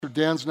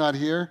Dan's not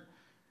here.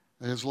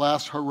 His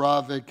last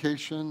hurrah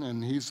vacation,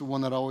 and he's the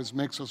one that always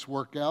makes us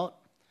work out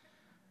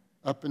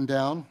up and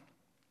down.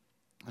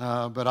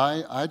 But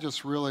I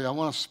just really, I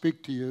want to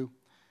speak to you,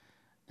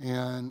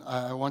 and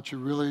I want you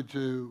really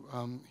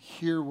to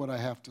hear what I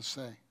have to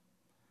say.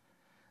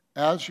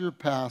 As your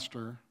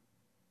pastor,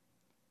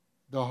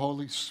 the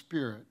Holy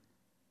Spirit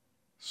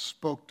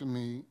spoke to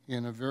me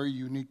in a very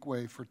unique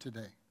way for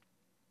today.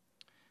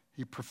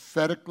 He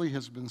prophetically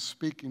has been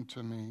speaking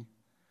to me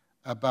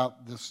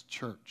about this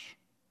church.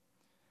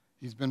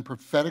 He's been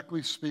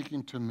prophetically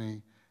speaking to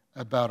me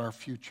about our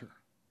future.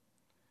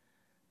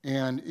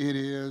 And it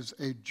is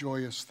a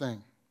joyous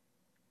thing.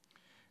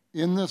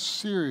 In this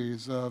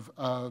series of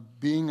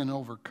being an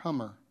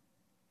overcomer,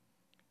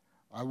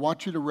 I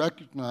want you to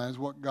recognize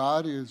what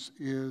God is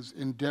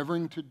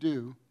endeavoring to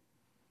do.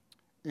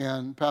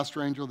 And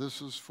Pastor Angel,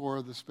 this is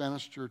for the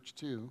Spanish church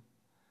too,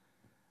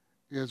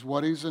 is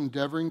what he's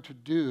endeavoring to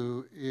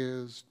do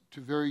is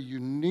to very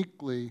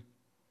uniquely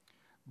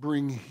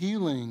bring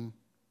healing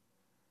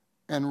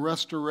and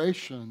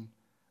restoration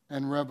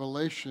and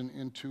revelation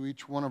into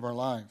each one of our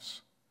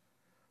lives,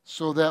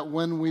 so that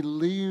when we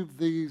leave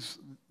this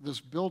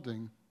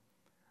building,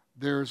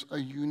 there's a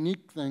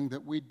unique thing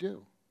that we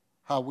do,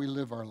 how we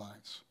live our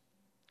lives.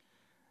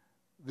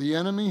 The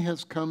enemy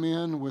has come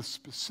in with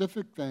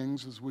specific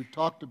things, as we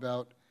talked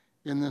about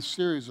in this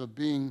series of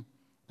being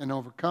an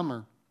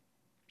overcomer.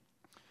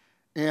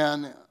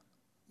 And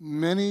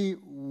many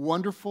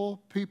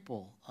wonderful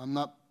people, I'm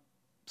not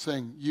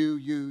saying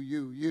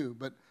you,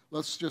 but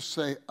let's just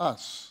say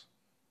us.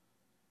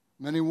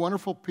 Many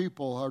wonderful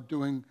people are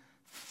doing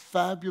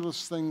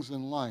fabulous things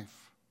in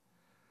life.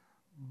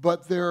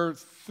 But there are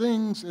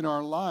things in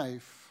our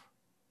life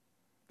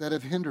that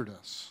have hindered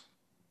us.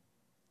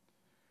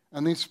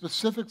 And these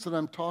specifics that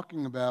I'm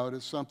talking about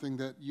is something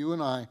that you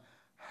and I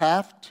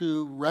have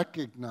to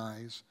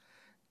recognize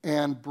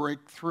and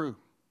break through.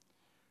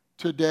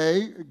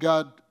 Today,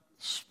 God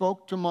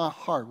spoke to my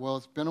heart. Well,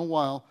 it's been a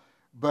while,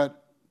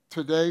 but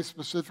today,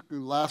 specifically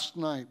last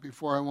night,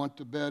 before I went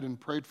to bed and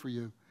prayed for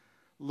you,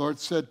 the Lord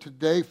said,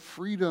 today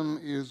freedom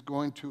is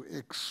going to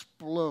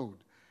explode.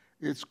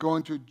 It's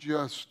going to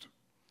just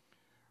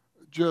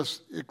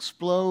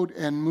explode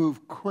and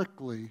move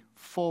quickly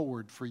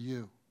forward for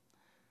you.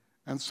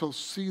 And so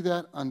see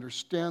that,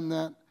 understand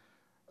that,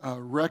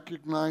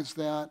 recognize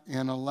that,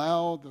 and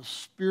allow the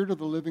Spirit of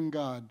the living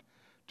God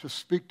to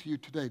speak to you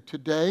today.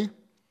 Today,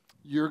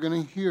 you're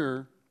going to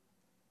hear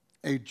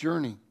a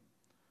journey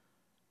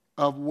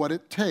of what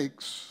it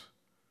takes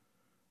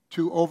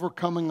to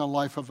overcoming a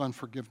life of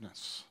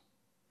unforgiveness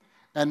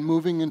and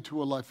moving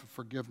into a life of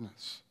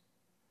forgiveness.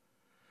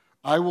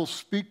 I will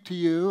speak to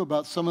you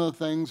about some of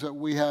the things that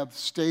we have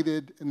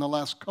stated in the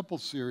last couple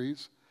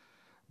series,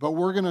 but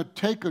we're going to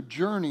take a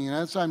journey, and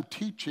as I'm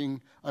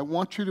teaching, I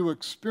want you to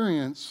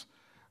experience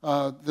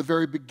the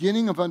very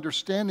beginning of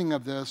understanding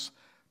of this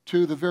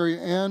to the very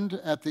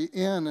end. At the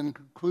end and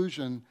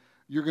conclusion,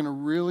 you're going to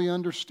really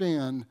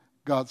understand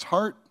God's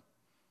heart,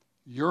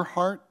 your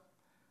heart,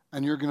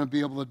 and you're going to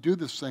be able to do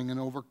this thing and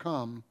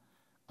overcome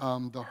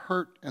the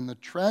hurt and the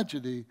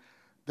tragedy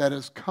that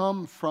has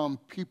come from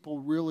people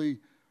really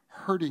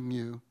hurting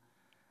you,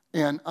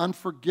 and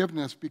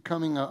unforgiveness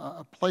becoming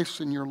a place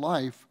in your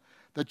life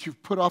that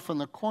you've put off in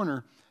the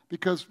corner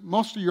because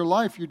most of your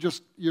life you're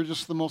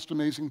just the most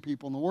amazing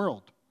people in the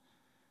world.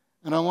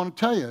 And I want to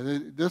tell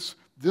you,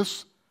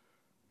 this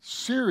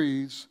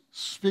series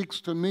speaks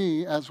to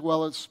me as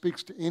well as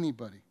speaks to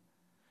anybody.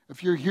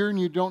 If you're here and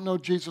you don't know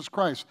Jesus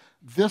Christ,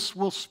 this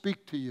will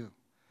speak to you.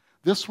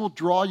 This will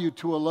draw you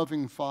to a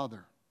loving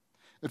Father.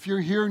 If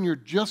you're here and you're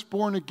just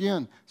born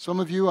again,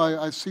 some of you,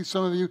 I see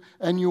some of you,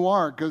 and you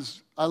are,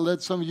 because I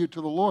led some of you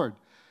to the Lord.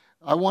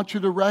 I want you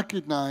to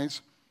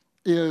recognize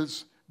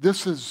this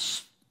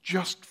is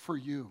just for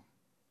you.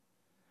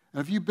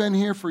 And if you've been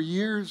here for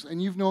years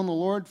and you've known the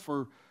Lord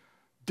for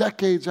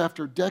decades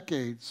after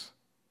decades,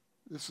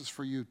 this is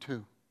for you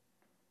too.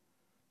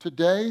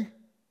 Today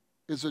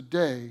is a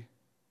day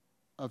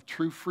of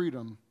true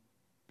freedom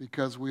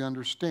because we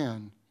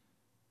understand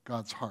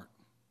God's heart.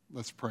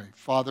 Let's pray.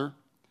 Father,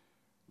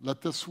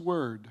 let this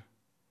word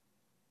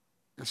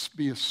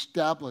be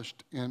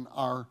established in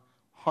our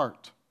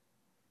heart.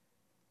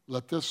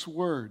 Let this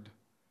word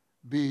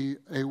be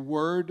a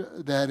word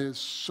that is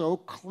so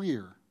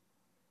clear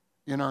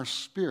in our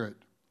spirit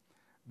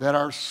that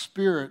our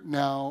spirit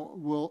now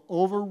will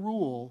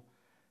overrule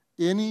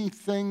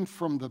anything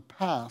from the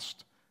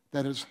past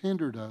that has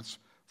hindered us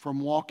from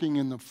walking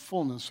in the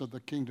fullness of the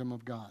kingdom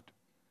of God.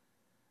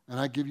 And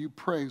I give you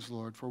praise,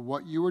 Lord, for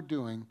what you are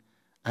doing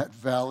at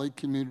Valley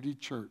Community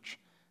Church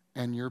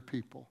and your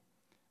people.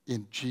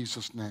 In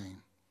Jesus'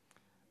 name,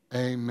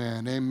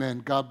 amen.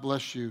 Amen. God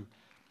bless you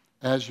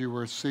as you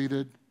were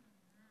seated.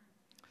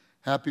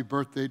 Happy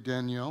birthday,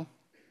 Danielle.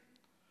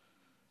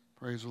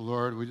 Praise the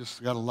Lord. We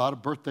just got a lot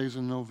of birthdays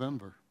in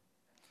November.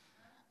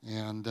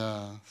 And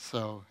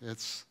so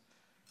it's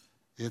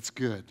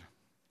good.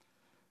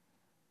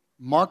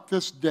 Mark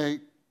this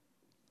date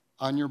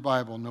on your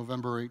Bible,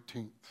 November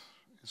 18th.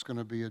 It's going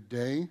to be a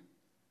day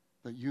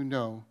that you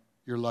know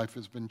your life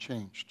has been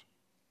changed.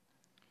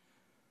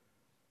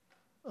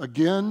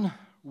 Again,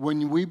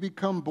 when we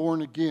become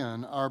born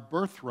again, our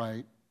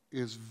birthright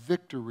is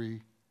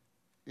victory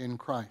in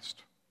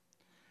Christ.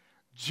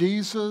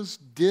 Jesus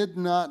did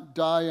not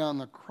die on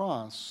the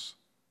cross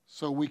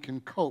so we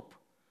can cope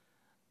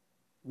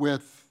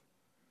with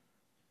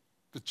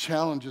the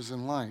challenges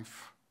in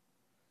life.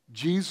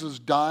 Jesus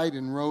died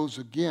and rose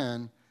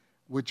again,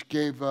 which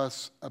gave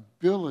us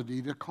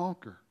ability to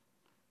conquer.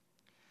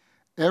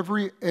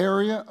 Every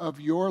area of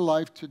your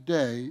life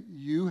today,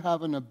 you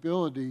have an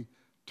ability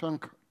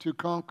to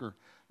conquer.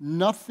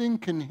 Nothing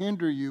can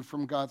hinder you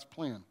from God's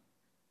plan.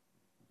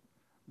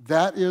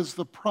 That is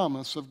the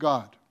promise of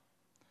God.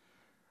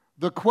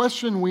 The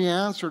question we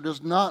answered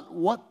is not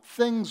what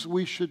things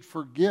we should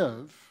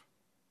forgive,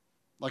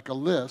 like a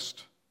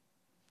list,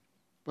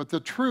 but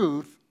the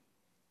truth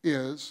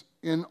is,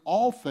 in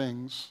all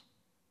things,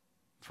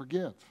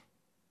 forgive.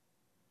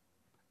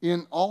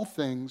 In all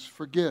things,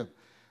 forgive.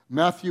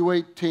 Matthew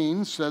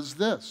 18 says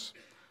this,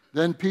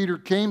 "Then Peter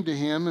came to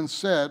him and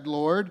said,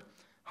 'Lord,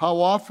 how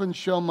often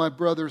shall my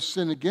brother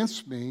sin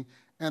against me,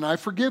 and I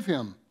forgive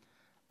him?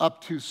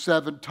 Up to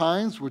 7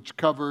 times, which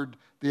covered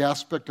the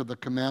aspect of the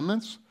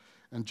commandments.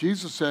 And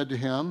Jesus said to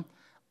him,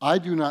 'I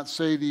do not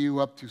say to you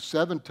up to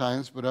 7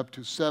 times, but up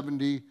to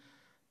 70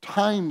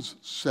 times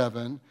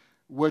 7,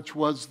 which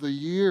was the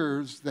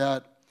years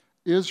that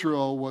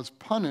Israel was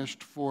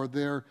punished for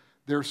their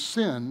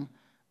sin.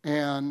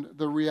 And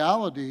the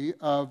reality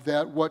of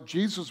that, what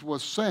Jesus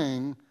was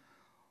saying,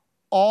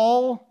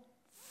 all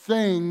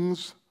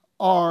things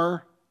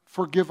are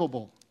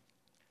forgivable.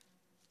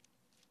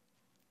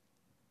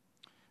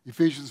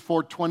 Ephesians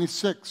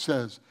 4:26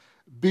 says,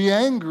 "Be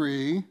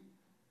angry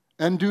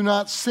and do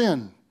not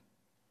sin.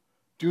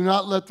 Do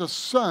not let the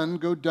sun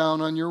go down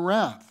on your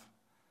wrath."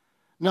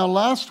 Now,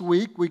 last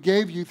week, we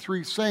gave you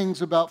 3 sayings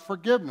about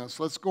forgiveness.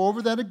 Let's go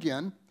over that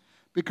again,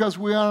 because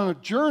we are on a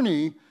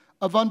journey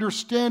of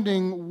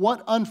understanding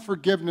what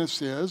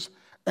unforgiveness is,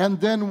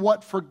 and then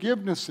what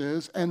forgiveness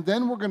is, and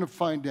then we're going to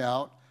find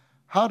out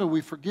how do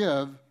we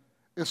forgive,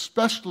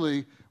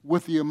 especially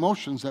with the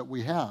emotions that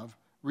we have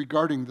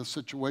regarding the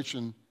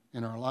situation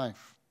in our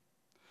life.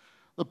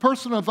 The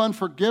person of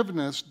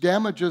unforgiveness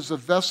damages the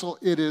vessel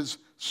it is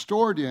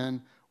stored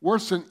in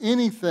worse than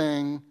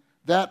anything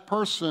that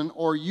person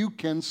or you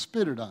can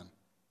spit it on.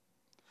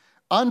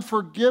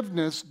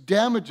 Unforgiveness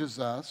damages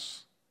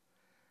us,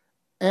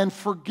 and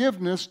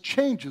forgiveness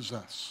changes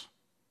us.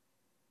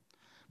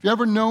 Have you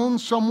ever known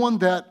someone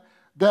that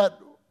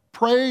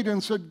prayed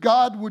and said,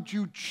 "God, would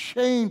you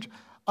change?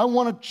 I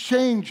want to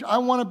change. I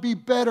want to be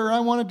better. I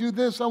want to do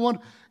this. I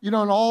want," and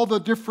all the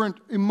different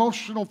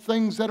emotional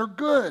things that are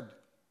good.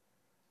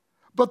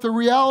 But the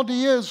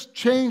reality is,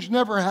 change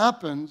never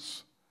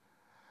happens.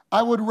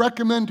 I would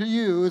recommend to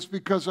you is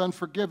because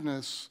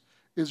unforgiveness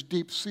is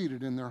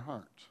deep-seated in their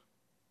heart.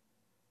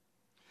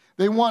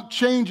 They want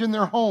change in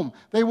their home.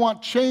 They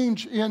want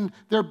change in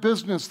their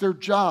business, their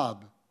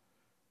job.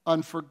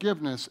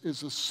 Unforgiveness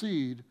is a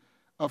seed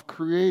of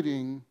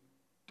creating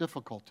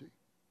difficulty.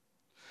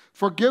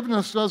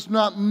 Forgiveness does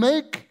not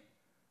make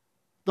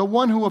the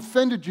one who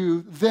offended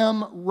you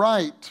them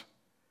right.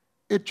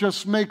 It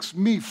just makes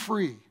me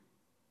free.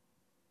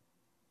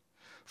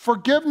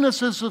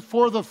 Forgiveness is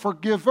for the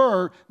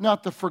forgiver,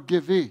 not the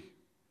forgivee.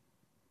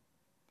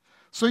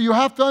 So you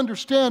have to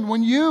understand,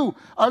 when you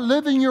are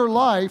living your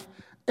life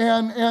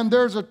and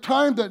there's a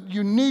time that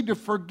you need to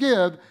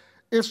forgive,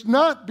 it's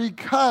not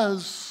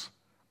because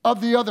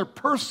of the other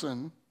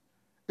person,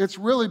 it's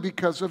really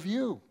because of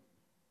you.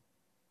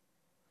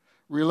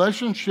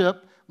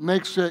 Relationship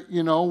makes it,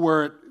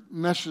 where it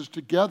meshes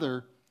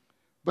together.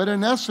 But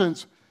in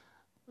essence,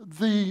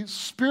 the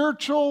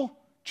spiritual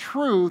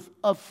truth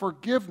of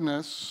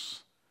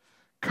forgiveness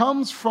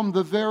comes from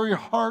the very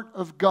heart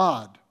of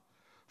God.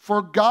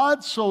 For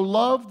God so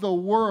loved the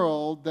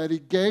world that he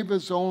gave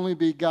his only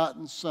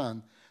begotten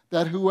Son,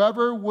 that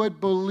whoever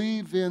would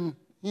believe in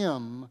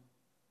him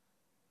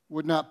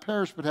would not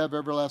perish but have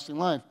everlasting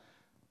life.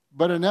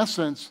 But in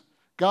essence,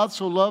 God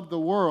so loved the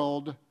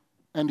world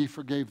and he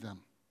forgave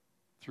them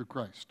through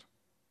Christ.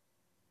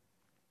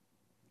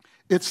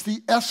 It's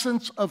the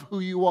essence of who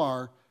you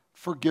are,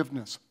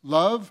 forgiveness.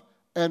 Love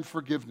and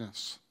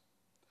forgiveness.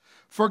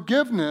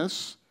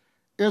 Forgiveness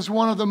is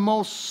one of the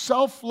most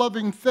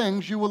self-loving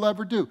things you will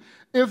ever do.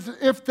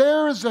 If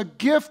there is a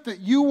gift that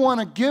you want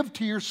to give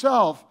to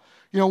yourself,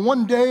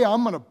 one day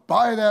I'm going to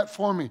buy that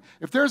for me.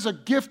 If there's a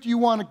gift you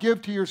want to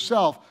give to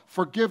yourself,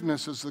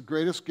 forgiveness is the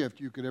greatest gift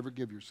you could ever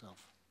give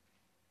yourself.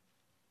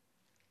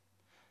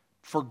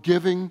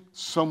 Forgiving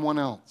someone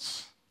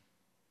else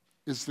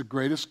is the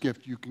greatest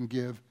gift you can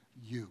give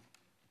you.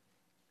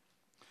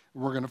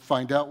 We're going to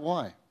find out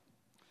why.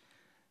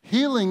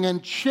 Healing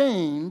and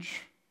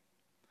change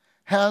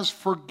has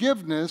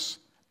forgiveness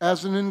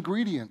as an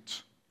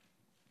ingredient.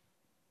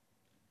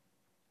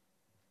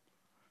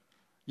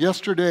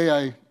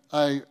 Yesterday,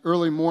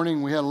 early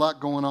morning, we had a lot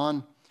going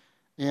on.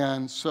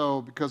 And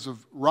so because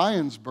of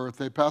Ryan's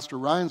birthday, Pastor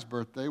Ryan's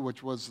birthday,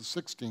 which was the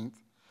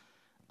 16th,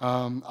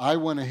 I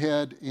went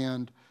ahead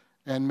and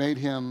made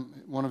him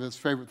one of his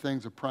favorite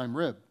things, a prime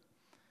rib.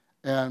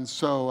 And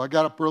so I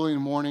got up early in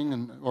the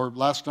morning or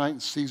last night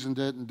and seasoned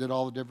it and did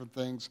all the different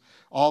things,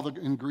 all the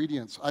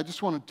ingredients. I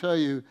just want to tell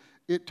you,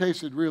 it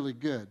tasted really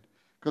good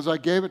because I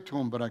gave it to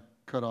him, but I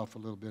cut off a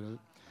little bit of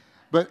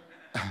it.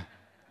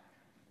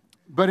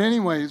 But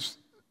anyways,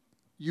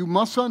 you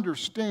must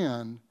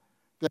understand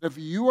that if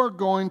you are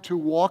going to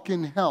walk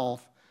in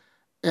health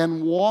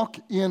and walk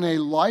in a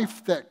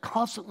life that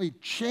constantly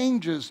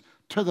changes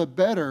to the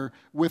better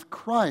with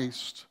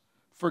Christ,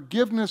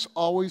 forgiveness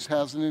always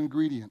has an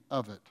ingredient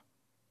of it.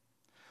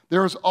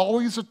 There is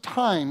always a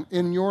time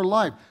in your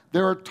life.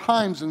 There are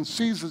times and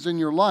seasons in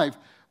your life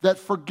that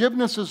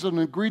forgiveness is an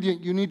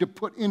ingredient you need to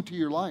put into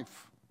your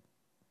life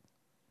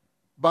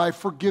by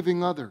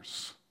forgiving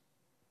others.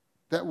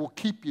 That will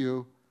keep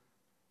you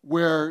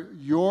where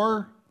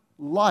your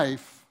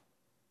life,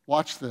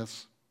 watch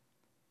this,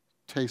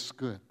 tastes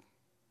good.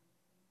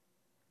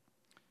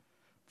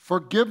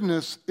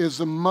 Forgiveness is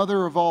the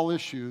mother of all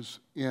issues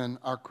in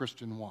our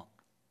Christian walk.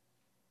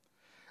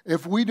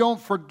 If we don't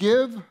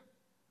forgive,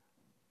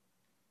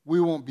 we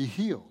won't be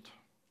healed,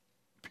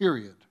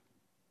 period.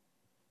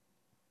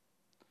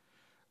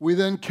 We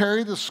then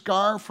carry the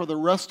scar for the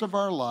rest of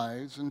our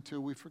lives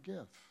until we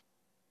forgive.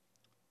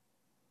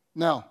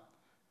 Now,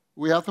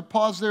 we have to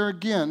pause there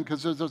again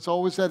because there's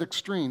always that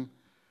extreme.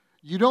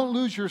 You don't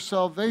lose your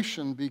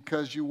salvation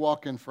because you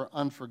walk in for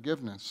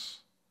unforgiveness,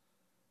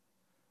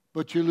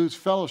 but you lose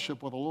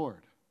fellowship with the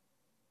Lord.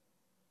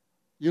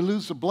 You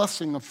lose the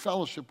blessing of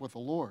fellowship with the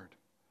Lord.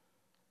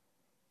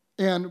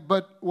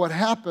 But what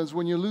happens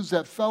when you lose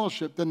that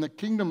fellowship, then the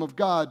kingdom of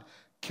God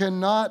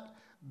cannot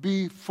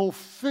be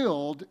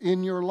fulfilled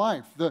in your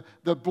life.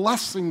 The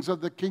blessings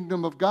of the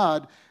kingdom of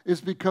God is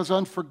because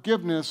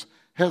unforgiveness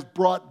has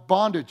brought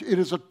bondage. It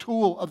is a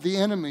tool of the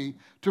enemy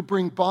to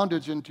bring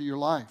bondage into your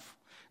life.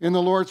 In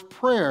the Lord's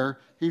Prayer,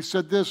 he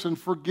said this, and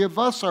forgive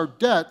us our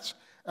debts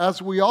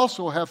as we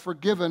also have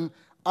forgiven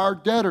our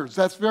debtors.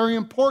 That's very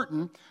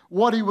important.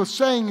 What he was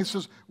saying, he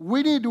says,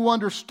 we need to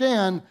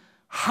understand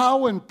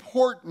how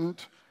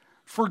important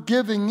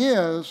forgiving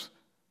is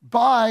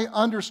by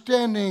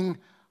understanding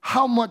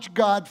how much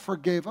God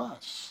forgave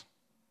us.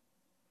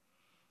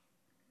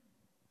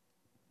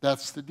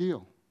 That's the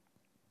deal.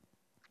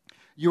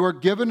 You are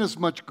given as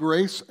much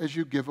grace as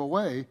you give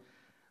away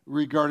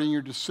regarding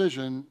your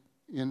decision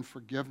in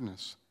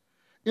forgiveness.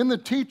 In the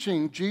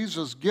teaching,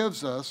 Jesus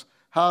gives us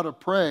how to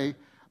pray.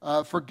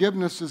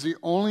 Forgiveness is the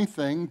only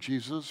thing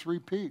Jesus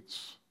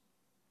repeats.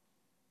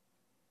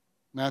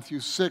 Matthew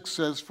 6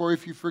 says, for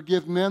if you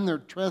forgive men their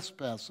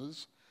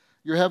trespasses,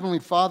 your heavenly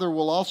Father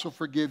will also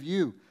forgive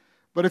you.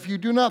 But if you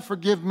do not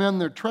forgive men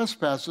their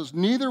trespasses,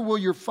 neither will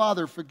your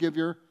Father forgive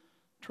your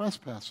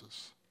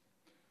trespasses.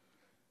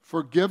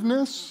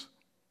 Forgiveness,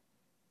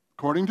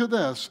 according to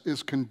this,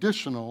 is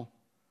conditional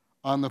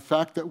on the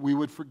fact that we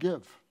would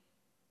forgive.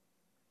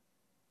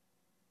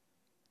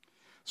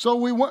 So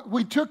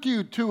we took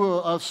you to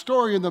a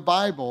story in the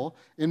Bible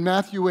in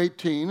Matthew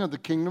 18 of the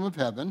kingdom of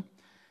heaven.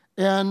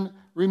 And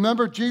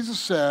remember, Jesus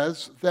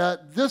says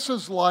that this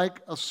is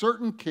like a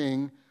certain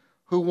king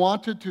who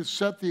wanted to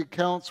set the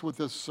accounts with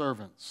his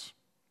servants.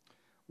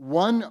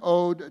 One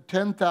owed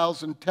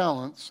 10,000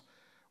 talents,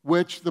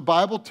 which the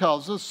Bible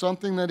tells us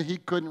something that he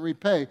couldn't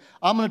repay.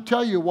 I'm going to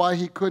tell you why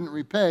he couldn't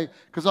repay,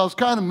 because I was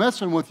kind of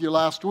messing with you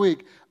last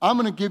week. I'm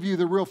going to give you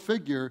the real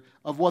figure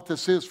of what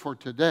this is for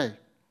today.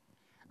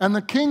 And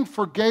the king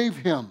forgave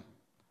him.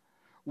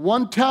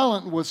 1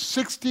 talent was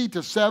 60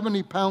 to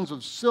 70 pounds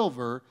of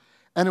silver,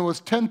 and it was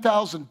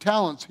 10,000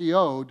 talents he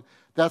owed.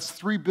 That's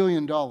 $3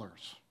 billion.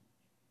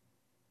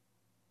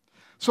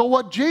 So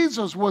what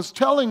Jesus was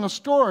telling a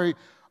story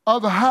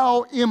of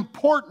how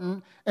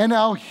important and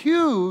how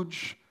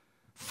huge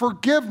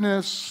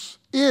forgiveness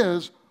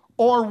is,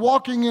 or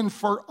walking in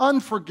for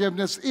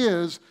unforgiveness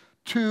is,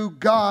 to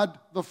God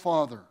the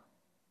Father.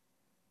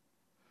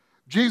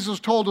 Jesus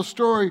told a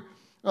story,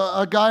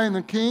 a guy and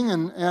the king,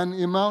 and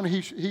the amount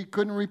he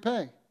couldn't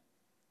repay.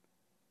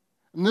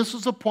 And this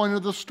is the point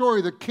of the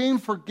story. The king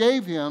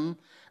forgave him,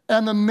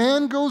 and the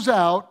man goes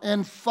out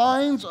and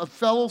finds a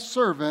fellow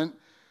servant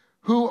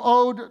who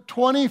owed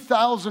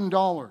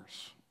 $20,000.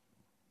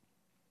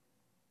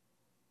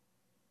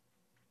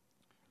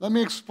 Let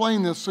me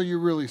explain this so you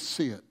really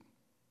see it.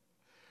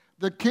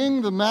 The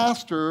king, the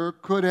master,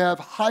 could have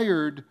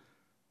hired,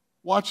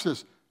 watch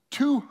this,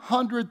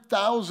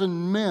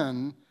 200,000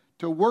 men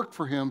to work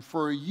for him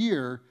for a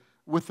year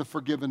with the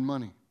forgiven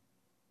money.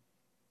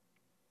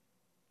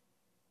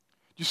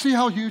 Do you see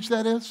how huge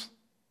that is?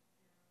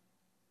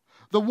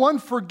 The one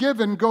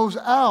forgiven goes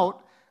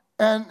out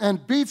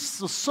and beats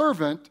the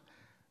servant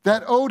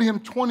that owed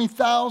him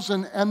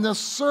 20,000, and the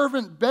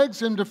servant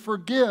begs him to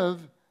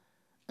forgive,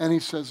 and he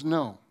says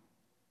no.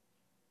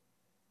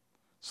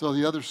 So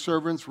the other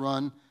servants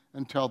run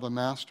and tell the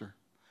master.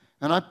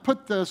 And I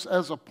put this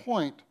as a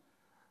point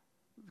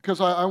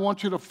because I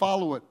want you to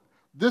follow it.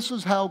 This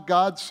is how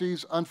God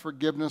sees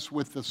unforgiveness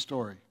with this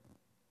story.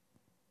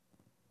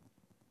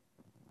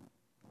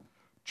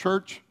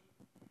 Church,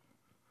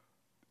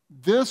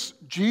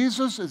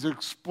 Jesus is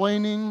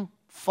explaining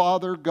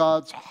Father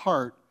God's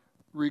heart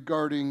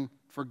regarding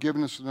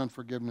forgiveness and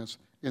unforgiveness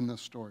in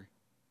this story.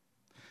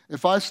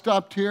 If I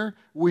stopped here,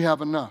 we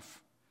have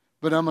enough.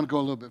 But I'm going to go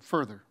a little bit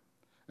further.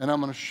 And I'm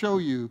going to show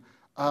you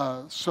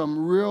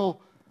some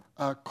real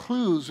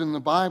clues in the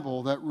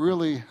Bible that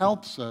really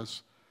helps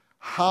us.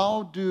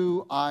 How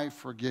do I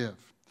forgive?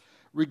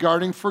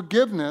 Regarding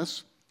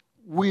forgiveness,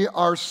 we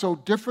are so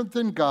different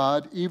than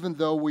God, even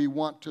though we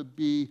want to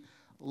be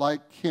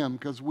like Him,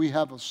 because we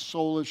have a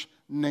soulish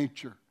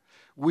nature.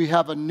 We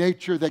have a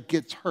nature that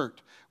gets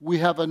hurt. We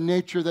have a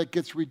nature that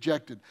gets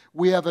rejected.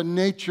 We have a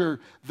nature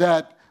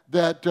that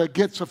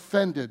gets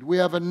offended. We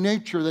have a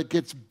nature that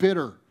gets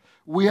bitter.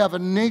 We have a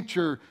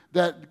nature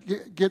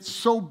that gets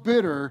so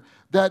bitter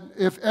that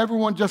if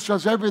everyone just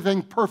does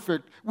everything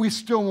perfect, we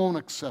still won't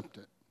accept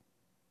it.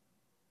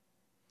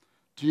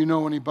 Do you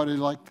know anybody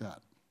like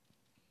that?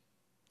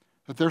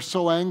 That they're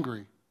so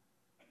angry,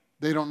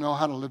 they don't know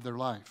how to live their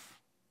life.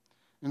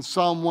 In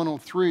Psalm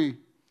 103,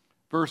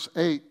 verse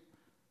 8,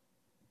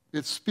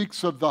 it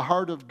speaks of the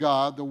heart of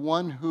God, the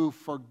one who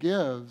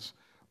forgives,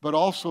 but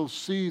also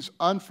sees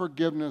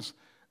unforgiveness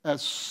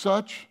as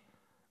such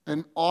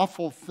an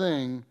awful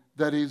thing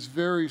that he's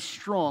very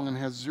strong and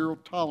has zero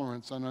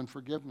tolerance on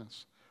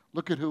unforgiveness.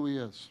 Look at who he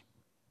is.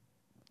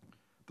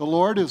 The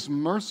Lord is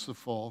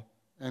merciful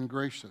and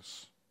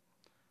gracious.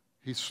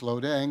 He's slow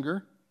to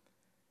anger,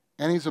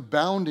 and he's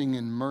abounding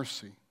in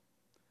mercy.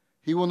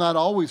 He will not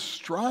always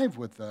strive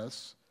with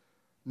us,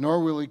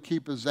 nor will he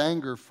keep his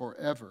anger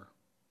forever.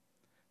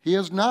 He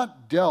has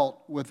not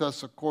dealt with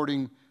us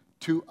according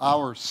to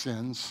our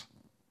sins.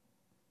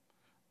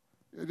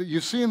 You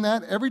see in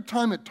that? Every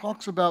time it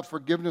talks about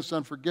forgiveness,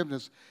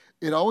 unforgiveness,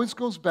 it always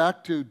goes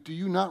back to, do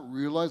you not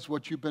realize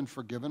what you've been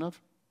forgiven of?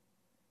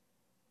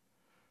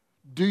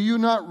 Do you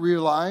not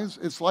realize,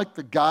 it's like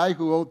the guy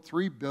who owed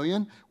 $3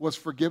 billion was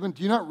forgiven.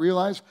 Do you not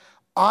realize,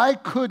 I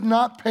could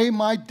not pay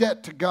my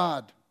debt to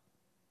God.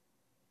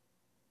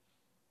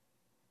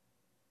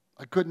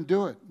 I couldn't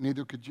do it,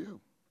 neither could you.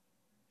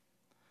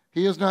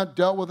 He has not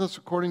dealt with us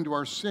according to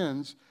our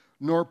sins,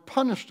 nor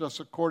punished us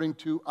according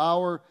to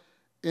our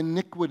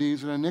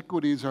iniquities. And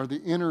iniquities are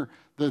the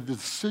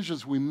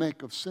decisions we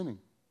make of sinning.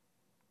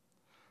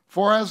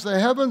 For as the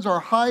heavens are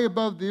high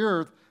above the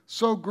earth,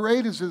 so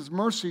great is his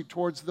mercy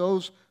towards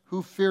those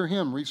who fear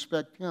him,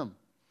 respect him.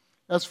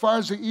 As far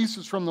as the east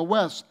is from the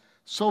west,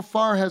 so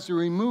far has he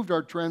removed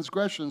our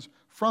transgressions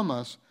from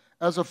us.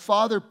 As a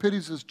father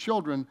pities his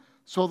children,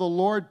 so the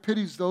Lord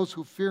pities those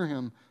who fear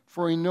him,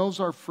 for he knows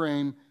our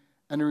frame,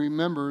 and he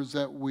remembers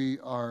that we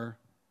are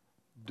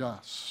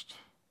dust.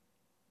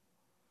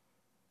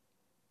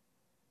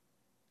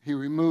 He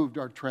removed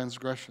our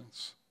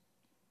transgressions.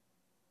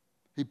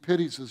 He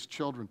pities his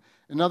children.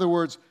 In other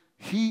words,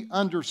 he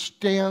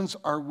understands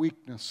our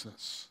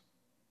weaknesses.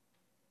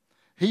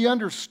 He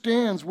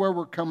understands where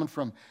we're coming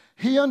from.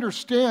 He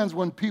understands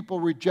when people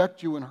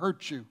reject you and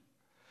hurt you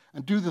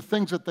and do the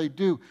things that they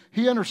do.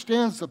 He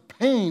understands the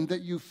pain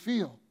that you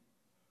feel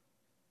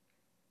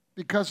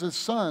because his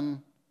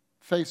son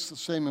faced the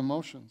same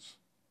emotions.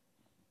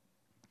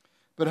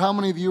 But how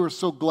many of you are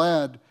so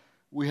glad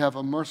we have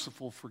a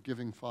merciful,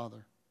 forgiving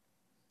Father?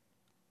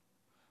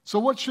 So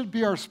what should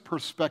be our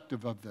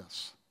perspective of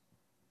this?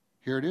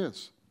 Here it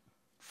is.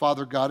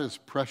 Father God is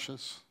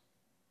precious.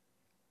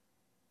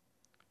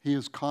 He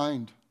is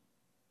kind.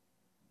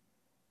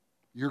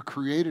 You're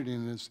created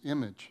in his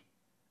image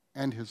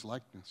and his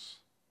likeness.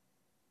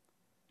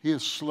 He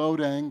is slow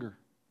to anger.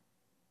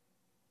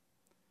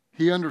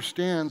 He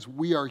understands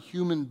we are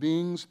human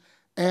beings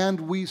and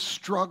we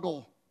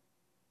struggle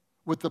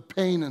with the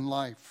pain in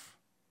life.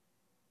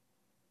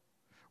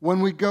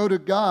 When we go to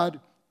God,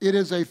 it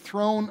is a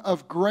throne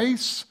of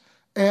grace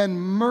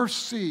and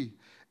mercy.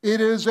 It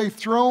is a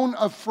throne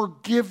of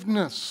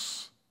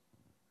forgiveness.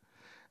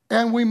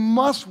 And we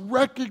must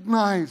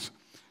recognize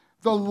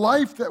the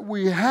life that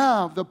we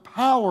have, the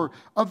power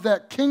of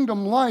that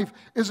kingdom life,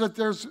 is that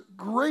there's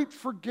great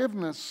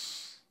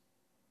forgiveness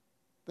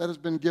that has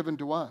been given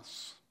to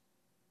us.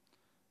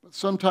 But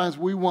sometimes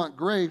we want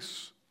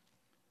grace,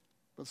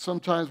 but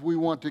sometimes we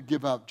want to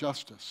give out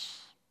justice.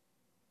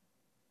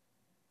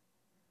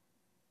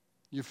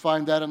 You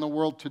find that in the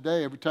world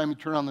today. Every time you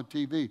turn on the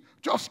TV,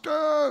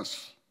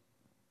 justice!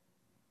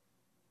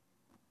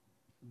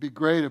 It'd be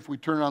great if we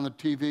turn on the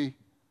TV.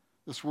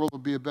 This world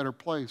would be a better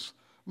place.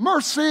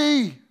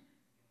 Mercy!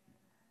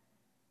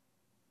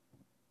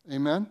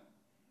 Amen?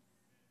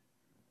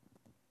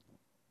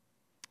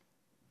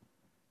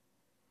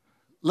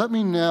 Let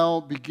me now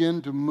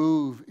begin to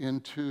move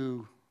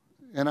into,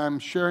 and I'm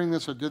sharing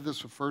this, I did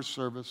this at first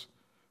service.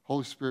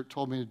 Holy Spirit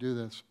told me to do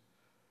this.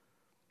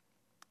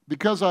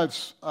 Because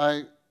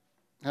I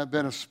have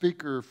been a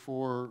speaker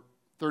for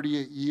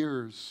 38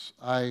 years,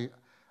 I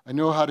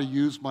know how to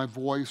use my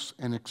voice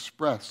and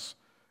express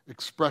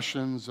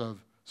expressions of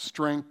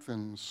strength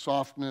and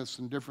softness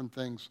and different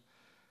things.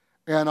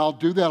 And I'll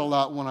do that a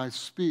lot when I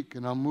speak,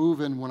 and I'll move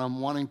in when I'm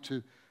wanting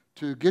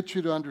to get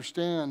you to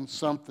understand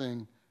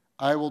something.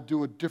 I will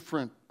do a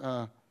different,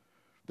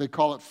 They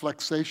call it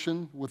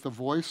flexation with the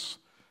voice.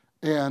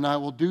 And I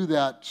will do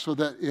that so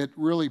that it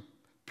really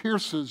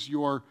pierces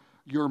your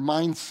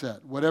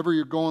mindset. Whatever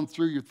you're going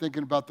through, you're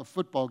thinking about the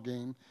football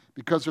game,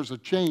 because there's a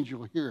change,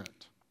 you'll hear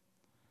it.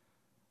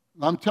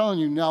 I'm telling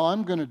you now,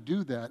 I'm going to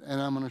do that,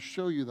 and I'm going to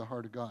show you the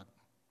heart of God.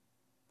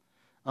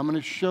 I'm going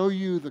to show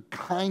you the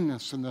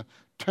kindness and the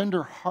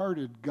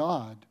tender-hearted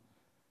God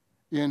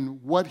in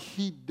what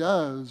He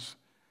does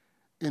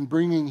in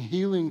bringing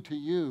healing to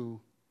you,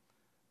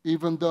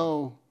 even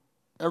though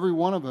every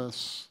one of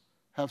us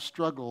have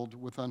struggled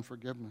with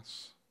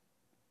unforgiveness.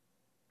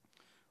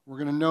 We're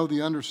going to know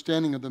the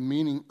understanding of the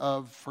meaning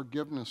of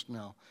forgiveness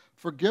now.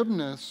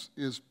 Forgiveness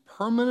is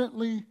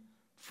permanently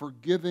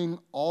forgiving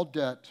all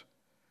debt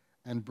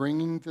and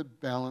bringing the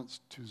balance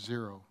to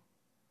zero,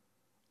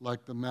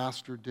 like the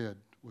master did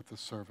with the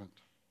servant.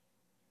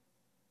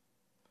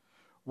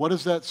 What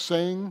is that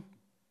saying?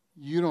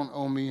 You don't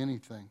owe me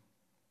anything.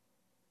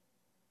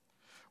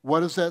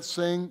 What is that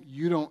saying?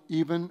 You don't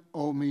even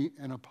owe me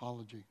an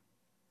apology.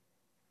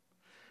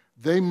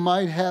 They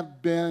might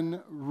have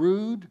been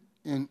rude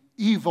and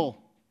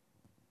evil,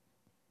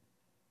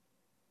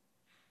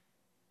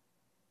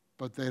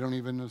 but they don't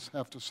even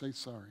have to say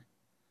sorry.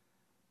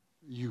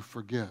 You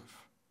forgive.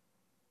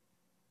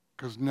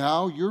 Because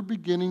now you're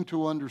beginning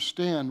to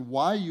understand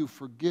why you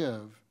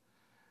forgive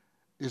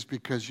is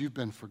because you've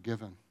been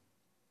forgiven.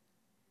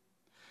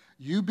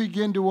 You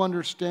begin to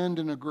understand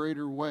in a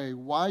greater way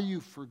why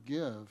you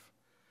forgive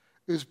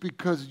is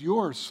because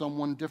you're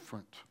someone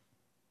different.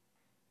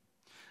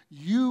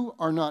 You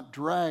are not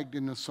dragged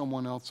into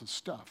someone else's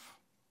stuff,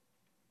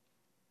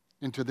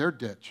 into their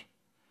ditch,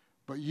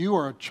 but you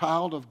are a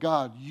child of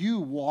God. You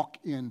walk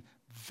in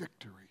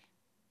victory.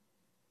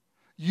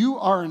 You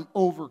are an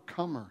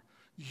overcomer.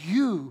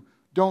 You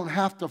don't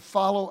have to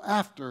follow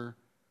after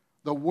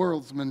the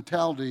world's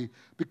mentality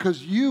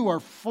because you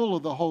are full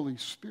of the Holy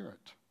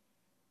Spirit.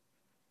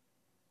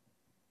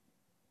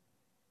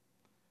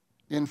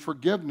 In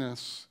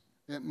forgiveness,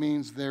 it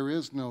means there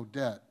is no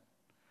debt.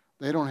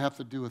 They don't have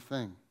to do a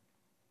thing.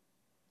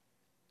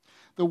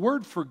 The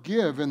word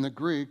forgive in the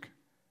Greek,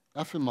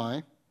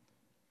 ephemi,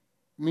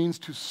 means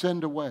to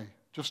send away,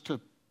 just to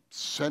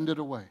send it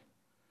away.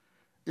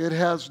 It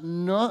has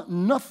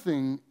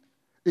nothing,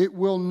 it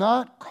will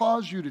not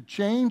cause you to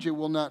change, it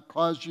will not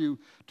cause you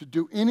to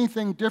do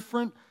anything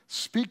different,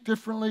 speak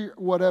differently,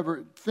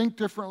 whatever, think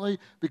differently,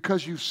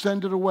 because you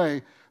send it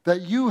away.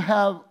 That you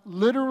have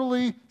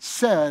literally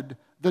said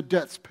the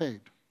debt's paid.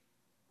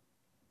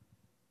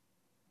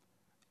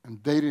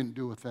 And they didn't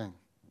do a thing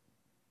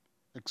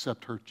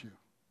except hurt you.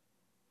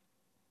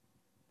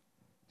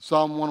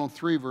 Psalm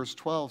 103 verse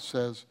 12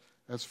 says,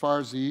 as far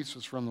as the east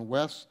is from the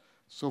west,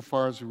 so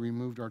far as He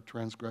removed our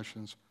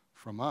transgressions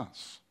from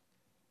us.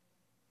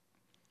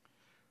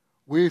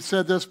 We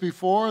said this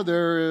before,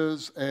 there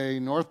is a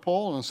North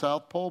Pole and a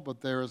South Pole, but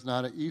there is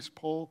not an East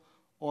Pole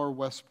or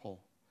West Pole.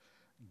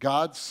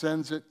 God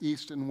sends it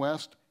east and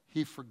west.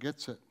 He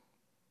forgets it.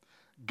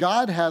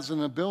 God has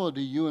an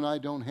ability you and I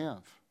don't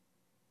have.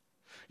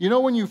 You know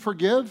when you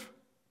forgive?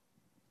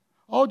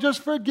 Oh,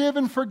 just forgive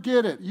and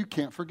forget it. You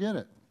can't forget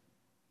it.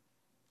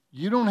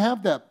 You don't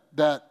have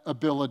that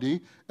ability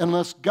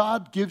unless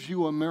God gives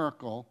you a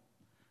miracle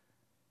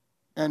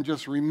and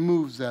just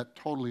removes that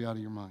totally out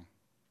of your mind.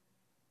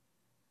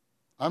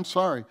 I'm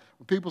sorry.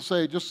 When people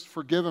say just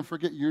forgive and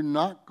forget, you're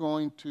not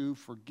going to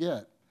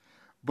forget.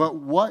 But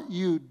what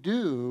you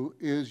do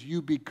is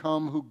you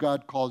become who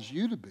God calls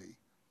you to be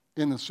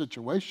in the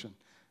situation.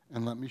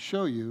 And let me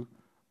show you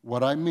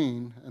what I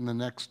mean in the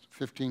next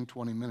 15,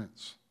 20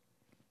 minutes.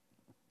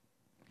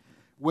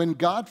 When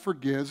God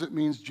forgives, it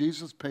means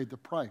Jesus paid the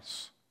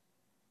price.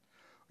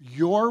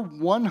 You're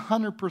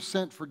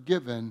 100%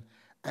 forgiven,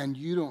 and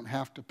you don't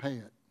have to pay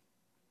it.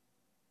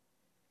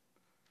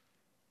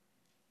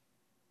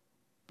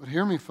 But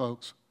hear me,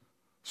 folks.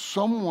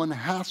 Someone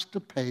has to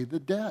pay the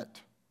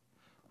debt.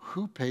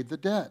 Who paid the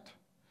debt?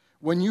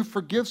 When you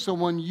forgive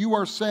someone, you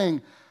are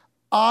saying,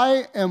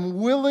 I am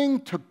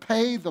willing to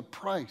pay the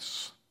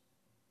price.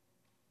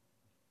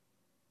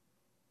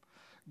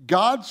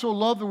 God so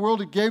loved the world,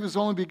 He gave His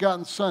only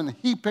begotten Son.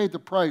 He paid the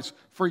price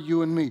for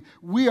you and me.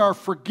 We are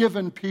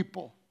forgiven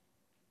people.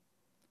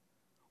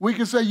 We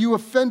can say, you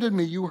offended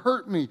me, you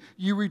hurt me,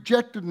 you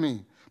rejected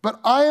me. But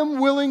I am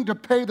willing to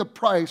pay the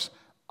price.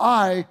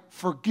 I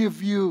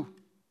forgive you.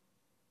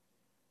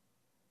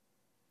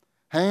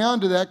 Hang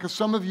on to that, because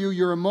some of you,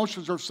 your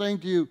emotions are saying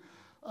to you,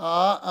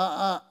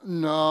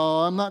 no,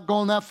 I'm not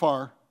going that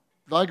far.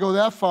 If I go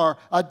that far,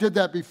 I did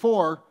that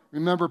before.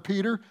 Remember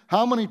Peter?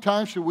 How many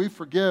times should we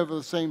forgive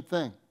the same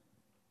thing?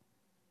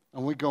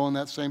 And we go in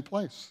that same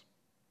place.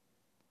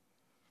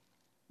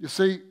 You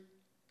see,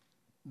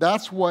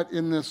 that's what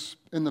in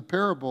the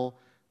parable,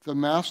 the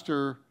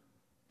master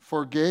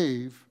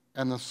forgave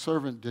and the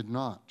servant did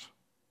not.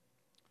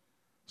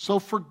 So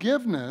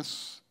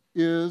forgiveness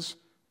is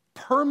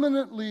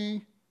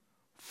permanently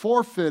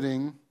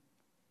forfeiting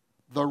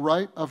the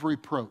right of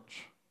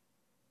reproach.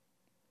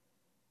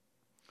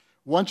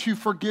 Once you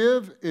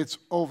forgive, it's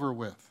over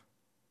with.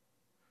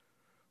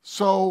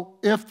 So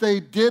if they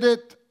did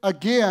it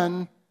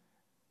again,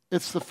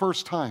 it's the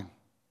first time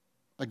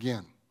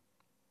again.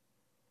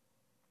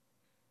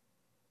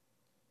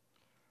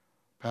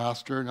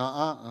 Pastor,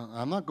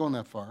 I'm not going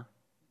that far.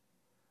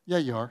 Yeah,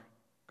 you are,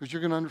 because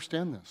you're going to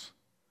understand this.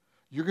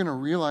 You're going to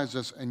realize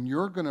this, and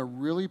you're going to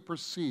really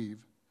perceive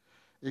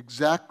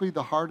exactly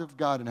the heart of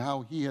God and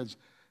how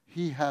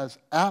He has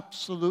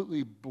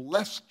absolutely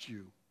blessed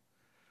you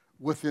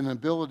with an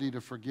ability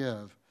to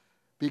forgive,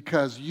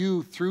 because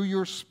you, through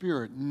your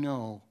Spirit,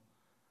 know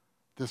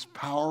this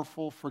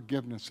powerful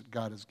forgiveness that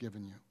God has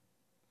given you.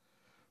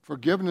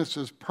 Forgiveness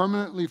is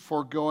permanently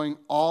foregoing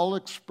all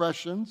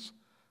expressions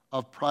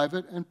of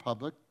private and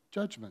public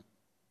judgment.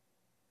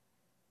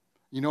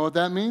 You know what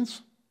that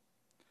means?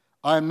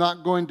 I'm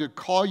not going to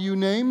call you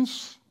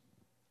names,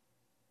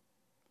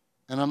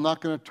 and I'm not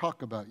going to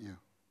talk about you.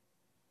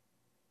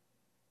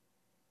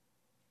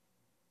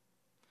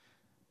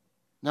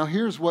 Now,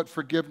 here's what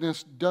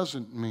forgiveness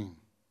doesn't mean.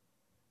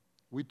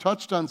 We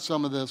touched on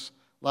some of this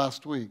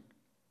last week,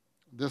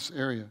 this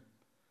area.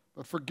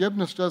 But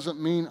forgiveness doesn't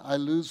mean I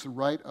lose the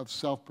right of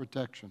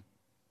self-protection.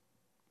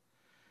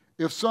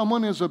 If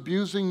someone is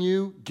abusing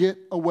you, get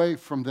away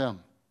from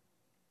them.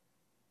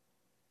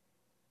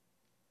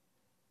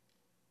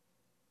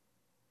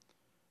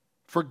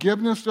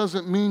 Forgiveness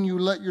doesn't mean you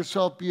let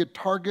yourself be a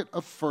target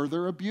of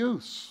further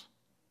abuse.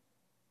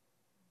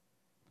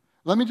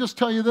 Let me just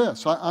tell you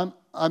this.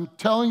 I'm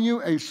telling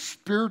you a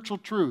spiritual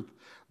truth.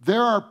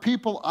 There are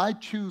people I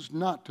choose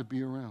not to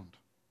be around.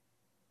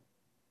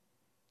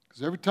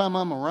 Because every time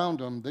I'm around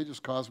them, they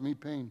just cause me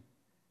pain.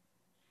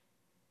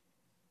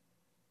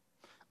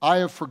 I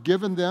have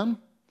forgiven them,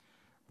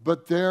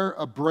 but they're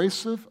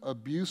abrasive,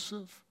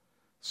 abusive.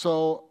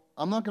 So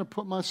I'm not going to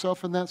put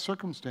myself in that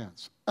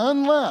circumstance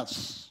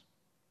unless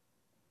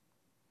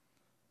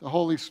the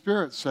Holy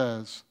Spirit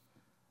says,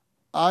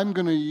 I'm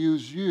going to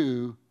use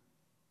you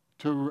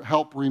to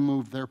help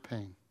remove their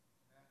pain.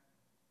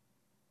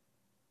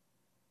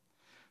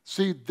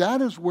 See,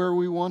 that is where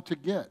we want to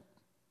get,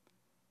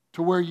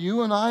 to where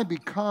you and I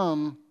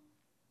become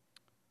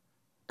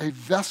a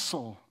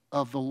vessel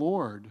of the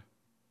Lord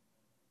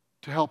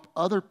to help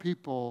other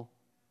people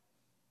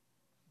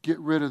get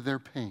rid of their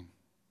pain.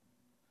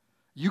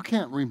 You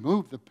can't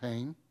remove the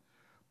pain,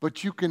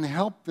 but you can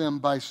help them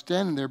by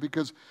standing there,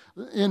 because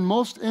in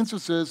most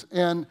instances,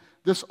 and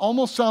this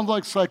almost sounds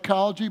like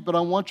psychology, but I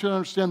want you to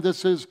understand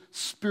this is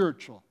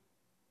spiritual.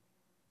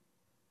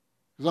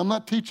 Because I'm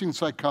not teaching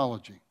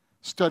psychology,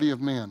 study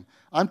of man.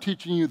 I'm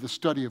teaching you the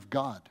study of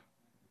God.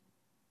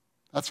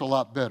 That's a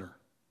lot better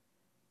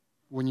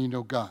when you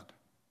know God.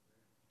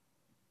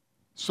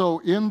 So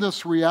in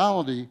this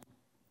reality,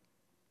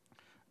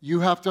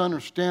 you have to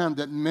understand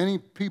that many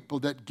people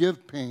that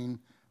give pain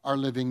are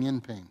living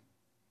in pain.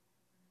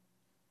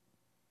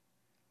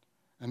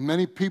 And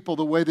many people,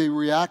 the way they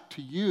react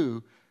to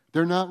you,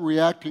 they're not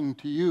reacting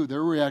to you.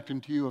 They're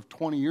reacting to you of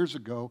 20 years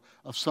ago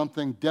of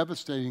something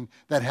devastating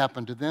that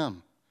happened to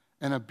them,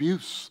 an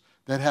abuse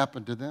that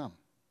happened to them.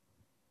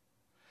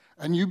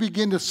 And you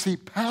begin to see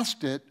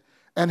past it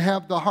and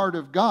have the heart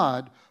of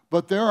God,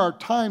 but there are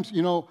times,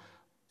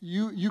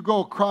 you go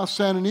across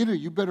Santa Anita,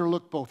 you better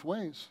look both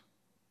ways,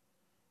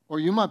 or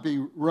you might be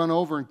run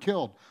over and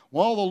killed.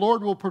 Well, the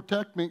Lord will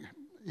protect me.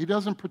 He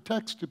doesn't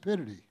protect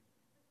stupidity.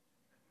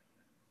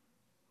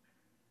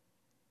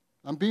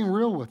 I'm being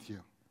real with you.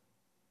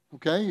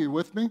 Okay, you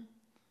with me?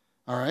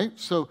 All right,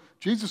 so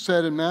Jesus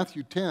said in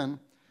Matthew 10,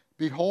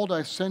 "Behold,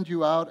 I send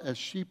you out as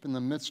sheep in the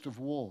midst of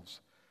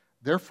wolves.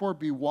 Therefore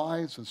be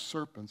wise as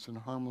serpents and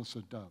harmless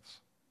as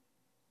doves."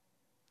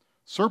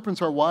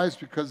 Serpents are wise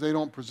because they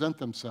don't present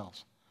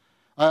themselves.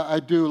 I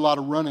do a lot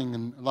of running,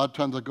 and a lot of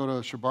times I go to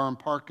Shabaram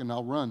Park and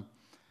I'll run.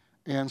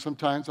 And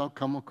sometimes I'll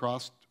come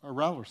across a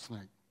rattler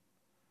snake,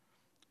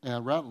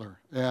 a rattler.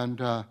 And,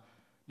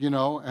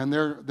 and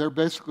they're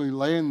basically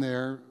laying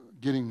there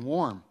getting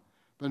warm.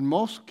 But in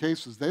most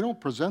cases, they don't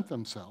present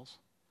themselves.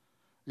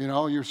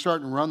 You're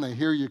starting to run, they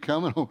hear you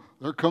coming. Oh,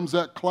 there comes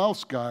that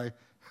Klaus guy.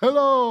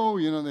 Hello,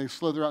 they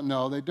slither out.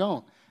 No, they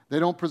don't. They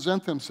don't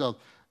present themselves.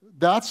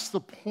 That's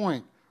the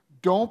point.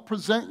 Don't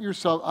present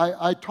yourself.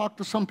 I talk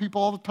to some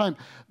people all the time.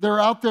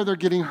 They're out there, they're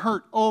getting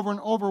hurt over and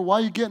over.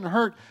 Why are you getting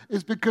hurt?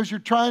 Is because you're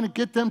trying to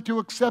get them to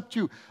accept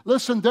you.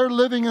 Listen, they're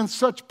living in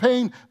such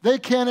pain, they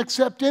can't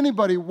accept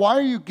anybody. Why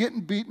are you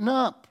getting beaten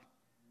up?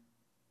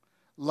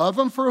 Love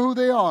them for who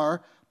they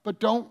are, but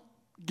don't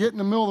get in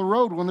the middle of the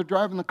road when they're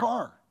driving the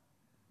car.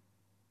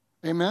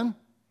 Amen?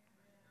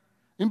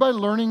 Anybody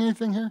learning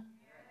anything here?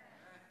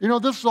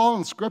 This is all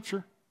in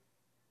Scripture.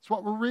 It's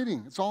what we're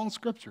reading. It's all in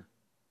Scripture.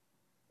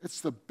 It's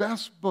the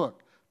best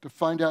book to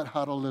find out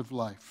how to live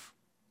life.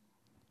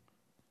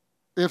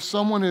 If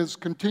someone is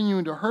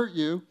continuing to hurt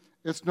you,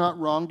 it's not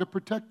wrong to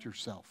protect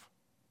yourself.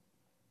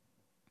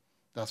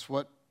 That's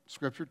what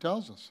Scripture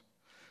tells us.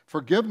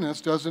 Forgiveness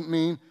doesn't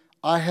mean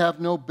I have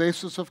no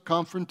basis of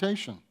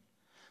confrontation.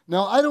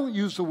 Now, I don't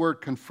use the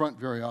word confront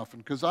very often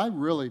because I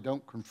really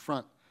don't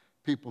confront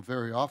people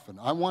very often.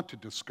 I want to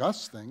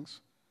discuss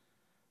things,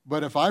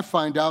 but if I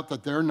find out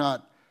that they're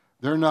not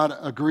they're not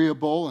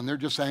agreeable and they're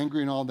just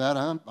angry and all that,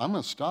 I'm going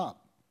to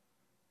stop.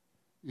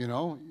 You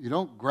know, you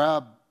don't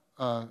grab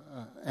an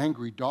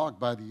angry dog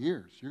by the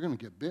ears. You're going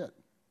to get bit.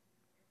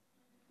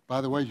 By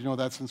the way, you know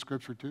that's in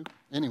Scripture too?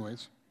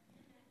 Anyways,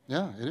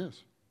 yeah, it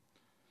is.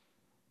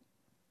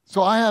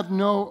 So I have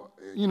no,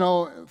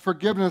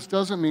 forgiveness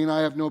doesn't mean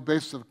I have no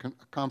basis of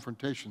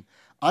confrontation.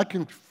 I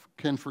can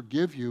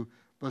forgive you,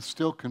 but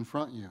still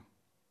confront you.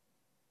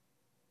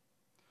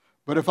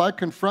 But if I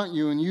confront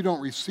you and you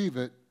don't receive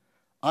it,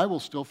 I will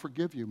still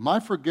forgive you. My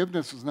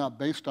forgiveness is not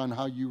based on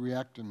how you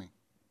react to me.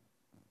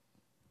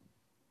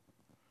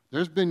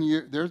 There's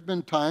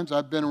been times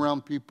I've been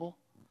around people,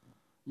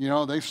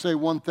 they say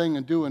one thing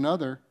and do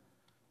another.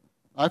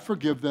 I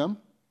forgive them,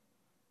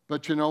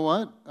 but you know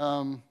what?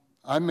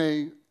 I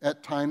may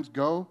at times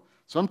go.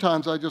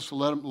 Sometimes I just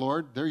let them,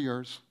 Lord, they're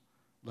yours.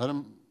 Let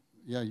them,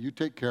 you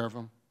take care of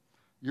them.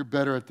 You're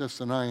better at this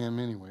than I am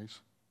anyways.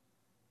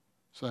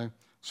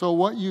 So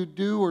what you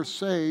do or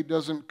say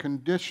doesn't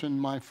condition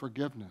my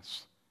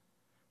forgiveness.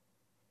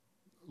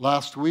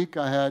 Last week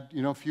I had,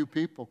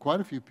 quite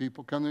a few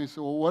people come to me and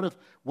say, well,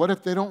 what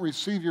if they don't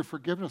receive your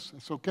forgiveness?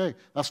 It's okay.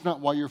 That's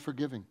not why you're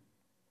forgiving.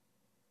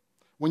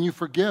 When you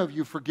forgive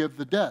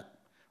the debt.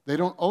 They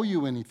don't owe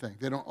you anything.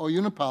 They don't owe you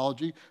an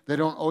apology. They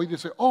don't owe you to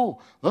say,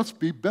 oh, let's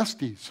be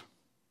besties.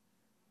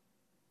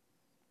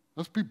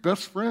 Let's be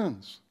best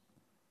friends.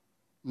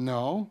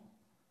 No.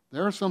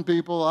 There are some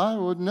people I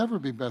would never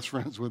be best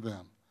friends with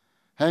them.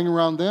 Hang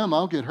around them,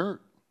 I'll get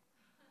hurt.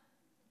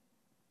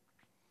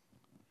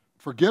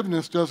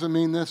 Forgiveness doesn't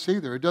mean this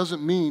either. It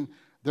doesn't mean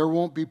there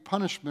won't be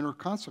punishment or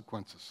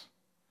consequences.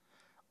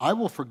 I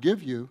will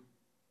forgive you,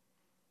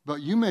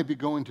 but you may be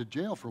going to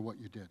jail for what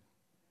you did.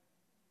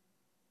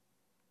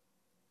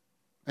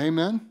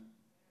 Amen?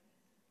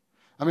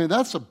 I mean,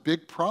 that's a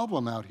big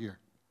problem out here.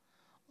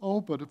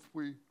 Oh, but if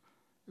we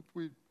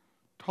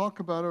talk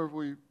about it or if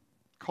we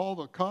call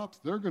the cops,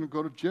 they're going to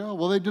go to jail.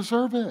 Well, they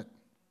deserve it.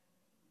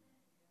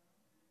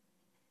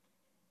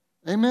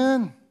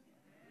 Amen?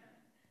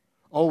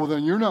 Oh, well,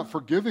 then you're not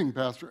forgiving,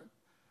 Pastor.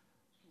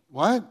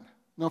 What?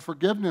 No,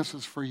 forgiveness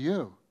is for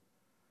you.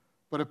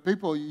 But if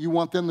you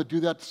want them to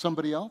do that to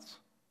somebody else?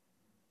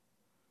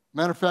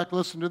 Matter of fact,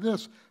 listen to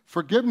this.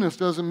 Forgiveness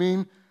doesn't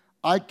mean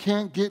I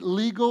can't get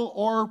legal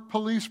or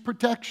police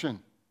protection.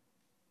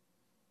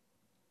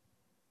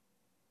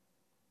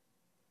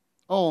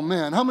 Oh,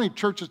 man, how many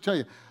churches tell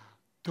you,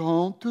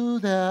 don't do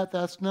that,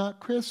 that's not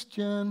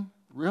Christian.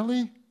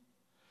 Really?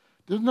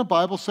 Doesn't the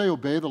Bible say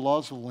obey the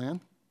laws of the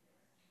land?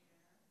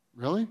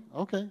 Really?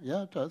 Okay,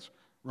 yeah, it does.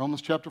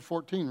 Romans chapter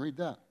 14, read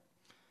that.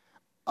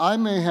 I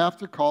may have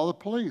to call the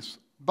police.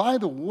 By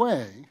the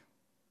way,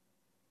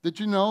 did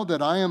you know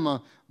that I am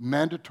a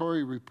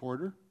mandatory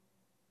reporter?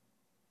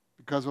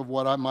 Because of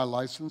my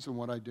license and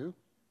what I do.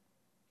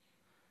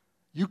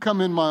 You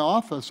come in my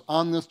office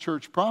on this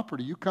church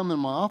property, you come in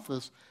my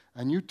office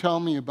and you tell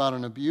me about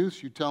an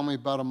abuse, you tell me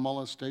about a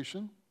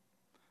molestation,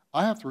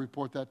 I have to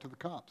report that to the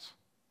cops.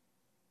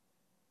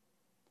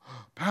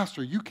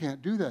 Pastor, you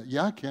can't do that.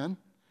 Yeah, I can.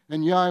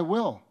 And yeah, I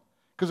will.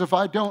 Because if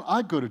I don't,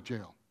 I go to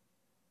jail.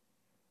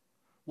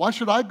 Why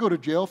should I go to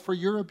jail for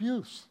your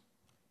abuse?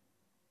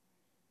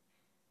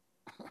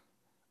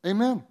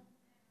 Amen.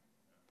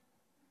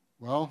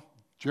 Well,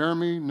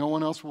 Jeremy, no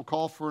one else will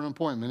call for an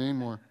appointment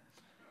anymore.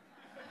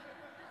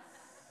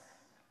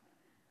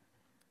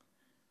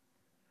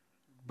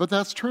 But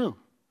that's true.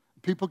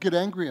 People get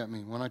angry at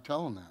me when I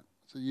tell them that.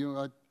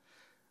 So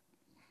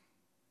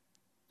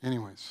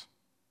anyways,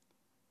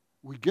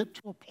 we get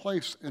to a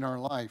place in our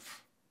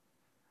life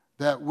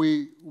that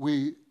we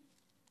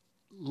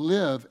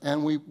live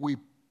and we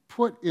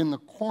put in the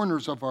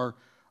corners of our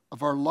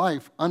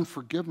life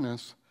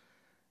unforgiveness,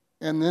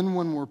 and then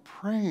when we're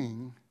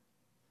praying,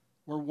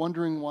 we're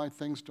wondering why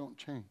things don't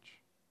change.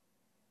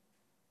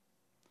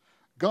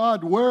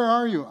 God, where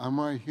are you? I'm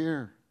right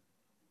here.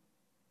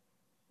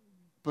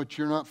 But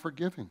you're not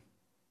forgiving.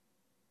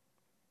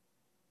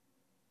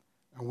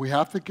 And we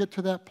have to get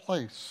to that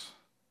place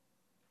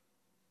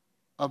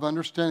of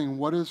understanding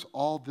what is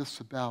all this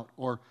about,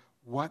 or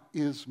what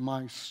is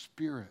my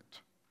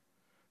spirit?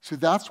 See,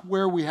 that's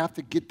where we have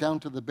to get down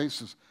to the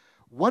basis.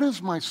 What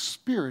is my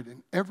spirit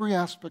in every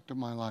aspect of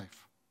my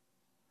life?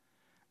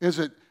 Is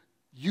it,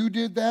 you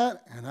did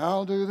that, and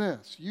I'll do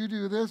this. You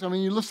do this. I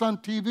mean, you listen on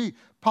TV,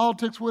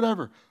 politics,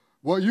 whatever.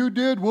 What you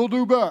did, we'll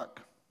do back.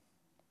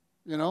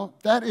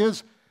 That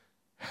is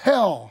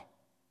hell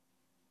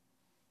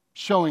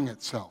showing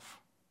itself.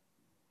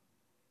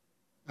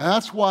 And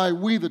that's why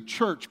we, the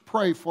church,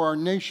 pray for our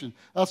nation.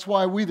 That's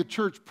why we, the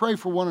church, pray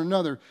for one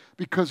another,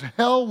 because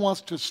hell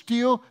wants to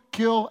steal,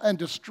 kill, and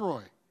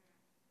destroy.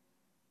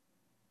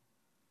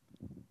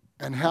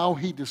 And how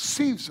he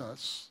deceives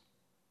us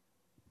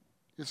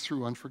is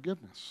through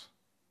unforgiveness.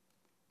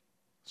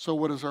 So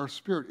what is our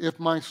spirit? If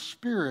my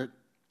spirit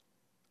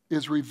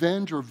is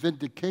revenge or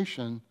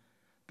vindication,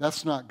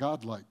 that's not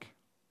godlike.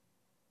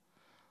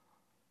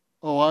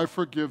 Oh, I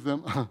forgive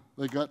them.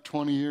 They got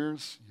 20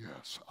 years?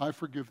 Yes, I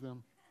forgive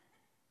them.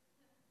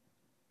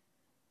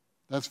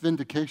 That's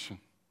vindication.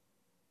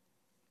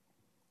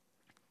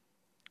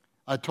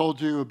 I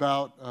told you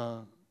about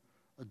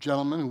a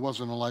gentleman who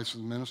wasn't a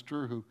licensed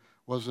minister, who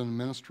was in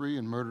ministry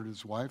and murdered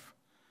his wife,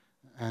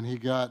 and he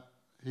got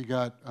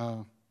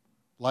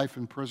life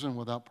in prison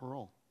without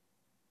parole.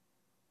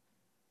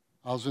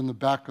 I was in the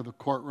back of the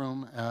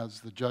courtroom as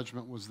the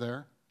judgment was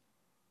there.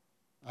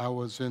 I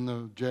was in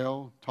the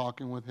jail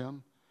talking with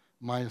him.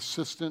 My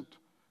assistant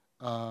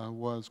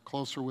was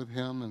closer with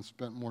him and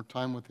spent more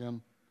time with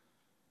him.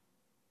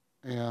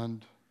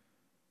 And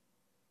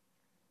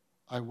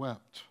I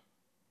wept.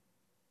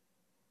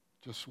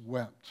 Just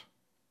wept.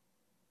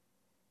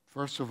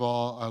 First of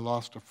all, I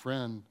lost a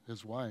friend,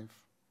 his wife.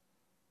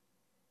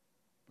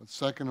 But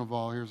second of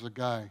all, here's a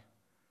guy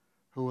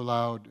who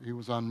he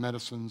was on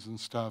medicines and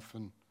stuff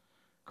and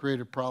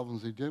created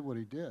problems. He did what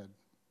he did.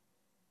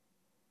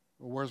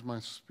 Well, where's my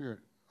spirit?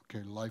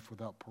 Okay, life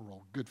without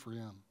parole. Good for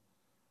him.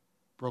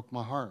 Broke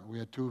my heart. We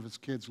had 2 of his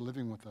kids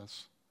living with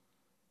us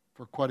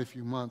for quite a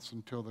few months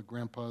until the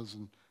grandpas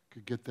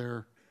could get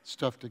their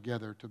stuff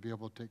together to be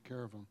able to take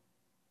care of him.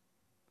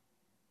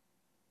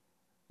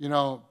 You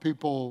know,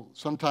 people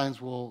sometimes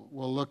will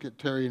look at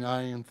Terry and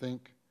I and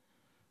think,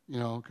 you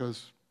know,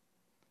 because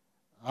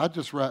I'd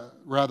just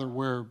rather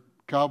wear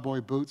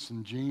cowboy boots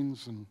and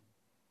jeans and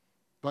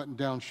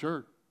button-down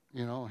shirt,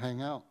 you know,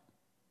 hang out.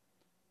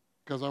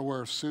 Because I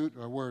wear a suit,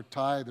 I wear a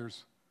tie,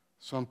 there's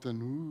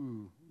something,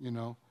 ooh, you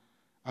know.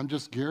 I'm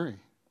just Gary.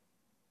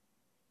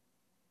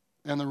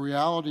 And the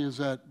reality is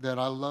that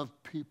I love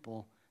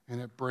people,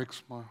 and it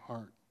breaks my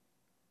heart.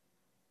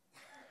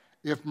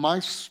 If my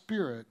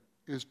spirit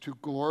is to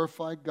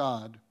glorify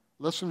God,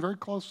 listen very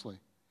closely.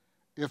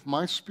 If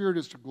my spirit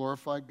is to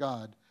glorify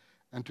God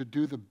and to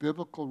do the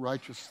biblical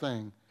righteous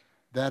thing,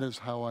 that is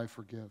how I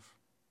forgive.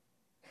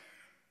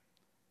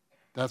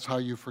 That's how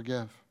you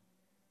forgive.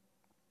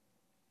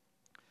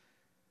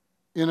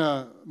 In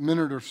a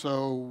minute or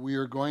so, we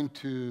are going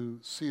to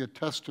see a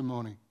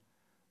testimony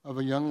of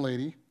a young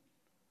lady.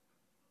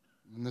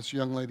 And this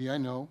young lady I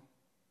know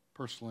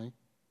personally.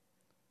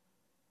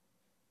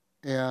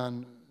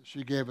 And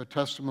she gave a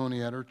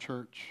testimony at her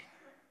church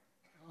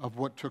of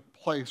what took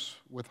place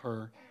with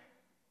her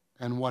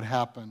and what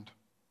happened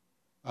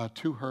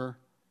to her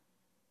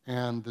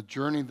and the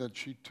journey that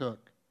she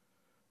took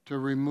to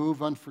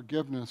remove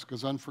unforgiveness,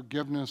 because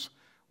unforgiveness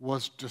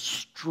was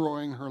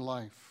destroying her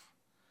life.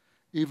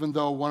 Even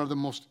though one of the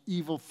most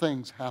evil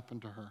things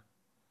happened to her,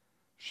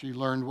 she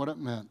learned what it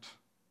meant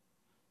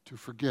to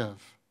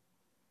forgive.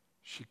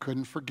 She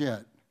couldn't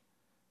forget,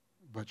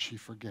 but she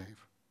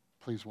forgave.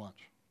 Please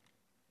watch.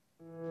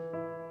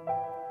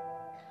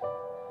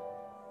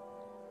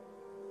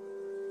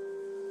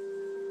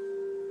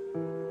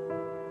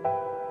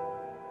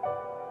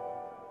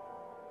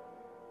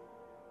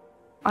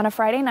 On a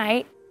Friday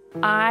night,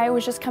 I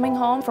was just coming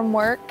home from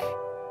work,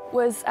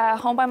 was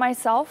home by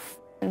myself,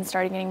 and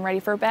started getting ready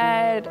for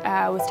bed.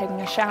 I was taking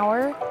a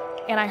shower,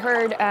 and I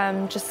heard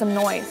just some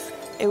noise.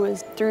 It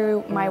was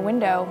through my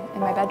window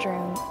in my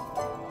bedroom.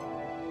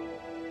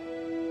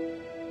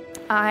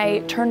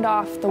 I turned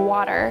off the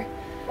water,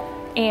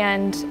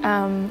 and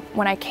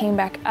when I came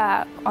back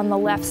up, on the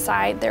left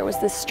side, there was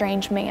this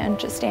strange man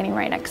just standing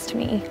right next to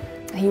me.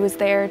 He was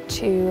there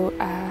to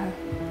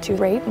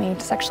rape me,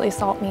 to sexually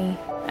assault me.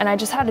 And I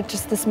just had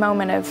this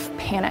moment of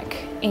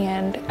panic,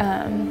 and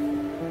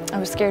I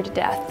was scared to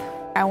death.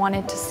 I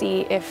wanted to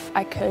see if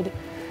I could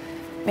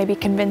maybe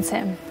convince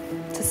him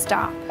to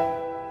stop.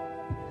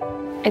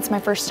 It's my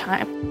first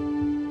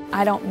time.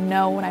 I don't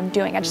know what I'm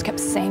doing. I just kept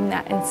saying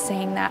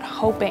that,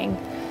 hoping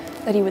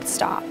that he would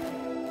stop.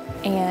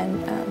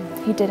 And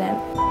he didn't.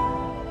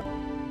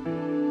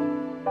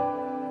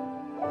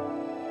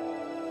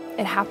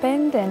 It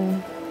happened,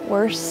 and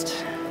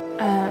worst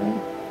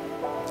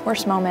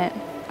moment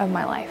of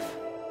my life.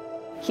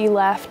 He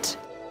left,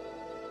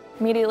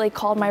 immediately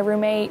called my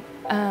roommate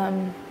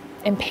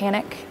in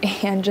panic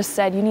and just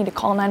said, "You need to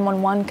call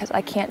 911 because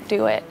I can't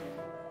do it."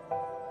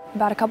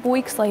 About a couple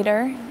weeks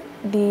later,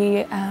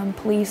 the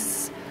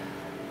police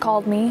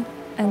called me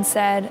and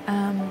said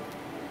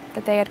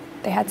that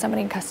they had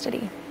somebody in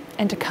custody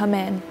and to come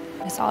in.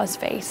 I saw his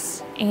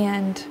face,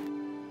 and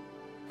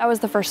that was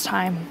the first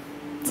time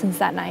since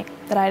that night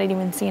that I had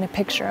even seen a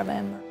picture of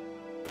him.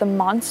 The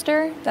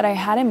monster that I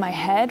had in my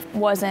head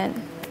wasn't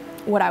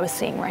what I was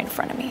seeing right in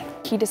front of me.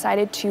 He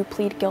decided to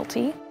plead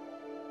guilty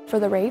for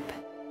the rape.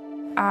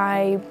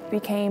 I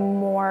became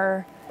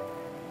more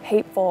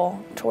hateful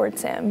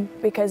towards him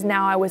because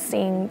now I was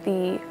seeing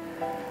the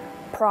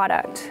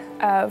product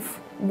of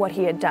what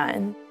he had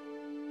done.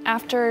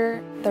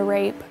 After the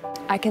rape,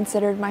 I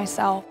considered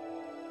myself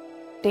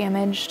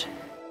damaged,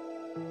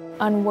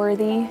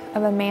 unworthy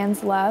of a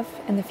man's love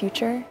in the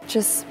future,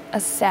 just a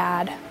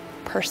sad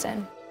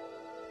person.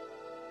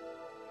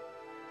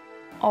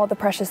 All the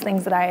precious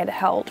things that I had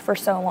held for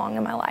so long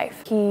in my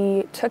life.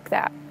 He took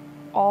that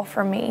all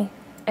from me,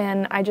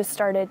 and I just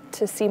started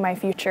to see my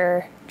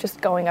future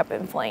just going up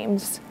in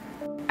flames.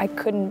 I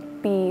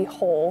couldn't be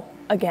whole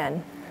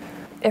again.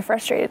 It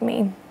frustrated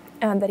me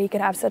that he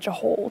could have such a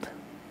hold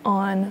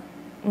on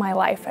my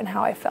life and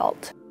how I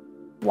felt.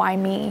 Why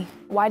me?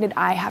 Why did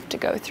I have to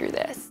go through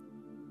this?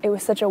 It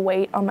was such a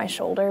weight on my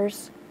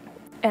shoulders,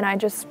 and I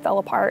just fell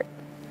apart.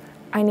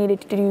 I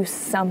needed to do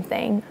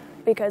something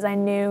because I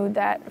knew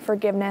that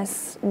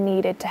forgiveness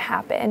needed to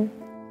happen.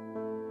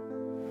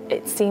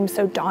 It seemed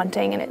so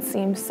daunting and it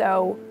seemed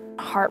so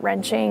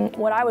heart-wrenching.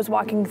 What I was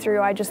walking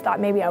through, I just thought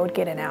maybe I would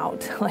get an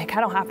out. Like,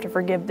 I don't have to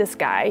forgive this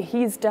guy.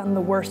 He's done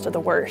the worst of the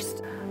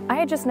worst. I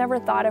had just never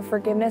thought of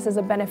forgiveness as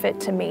a benefit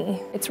to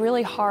me. It's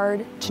really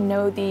hard to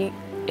know the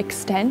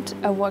extent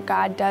of what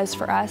God does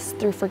for us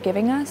through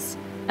forgiving us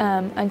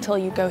until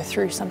you go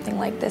through something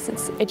like this.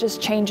 It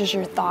just changes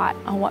your thought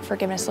on what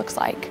forgiveness looks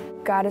like.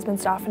 God has been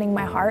softening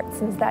my heart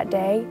since that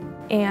day,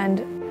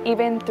 and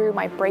even through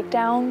my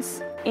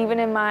breakdowns, even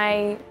in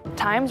my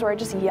times where I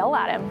just yell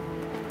at him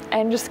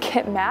and just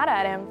get mad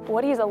at him,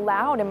 what he's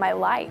allowed in my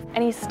life,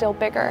 and he's still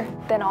bigger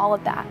than all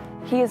of that.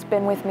 He has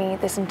been with me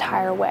this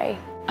entire way.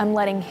 I'm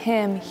letting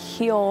him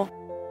heal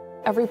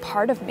every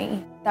part of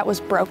me that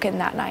was broken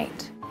that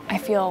night. I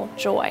feel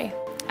joy.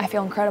 I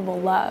feel incredible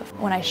love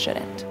when I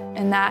shouldn't.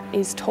 And that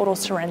is total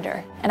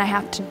surrender. And I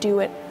have to do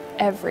it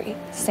every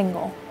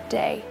single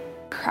day.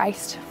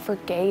 Christ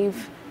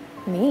forgave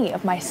me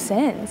of my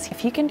sins. If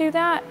he can do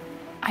that,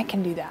 I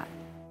can do that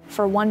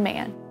for one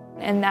man.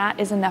 And that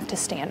is enough to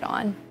stand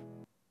on.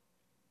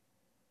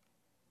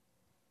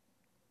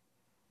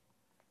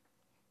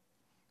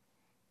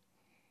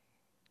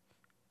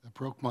 That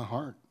broke my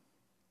heart.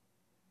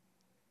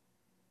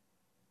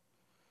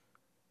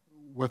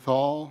 With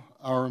all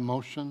our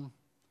emotion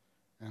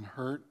and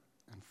hurt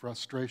and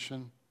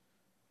frustration,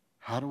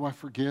 how do I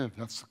forgive?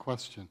 That's the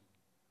question.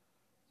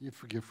 You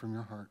forgive from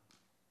your heart.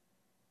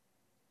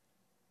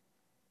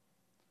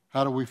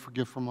 How do we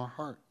forgive from our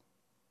heart?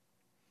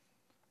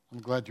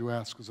 I'm glad you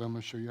asked, because I'm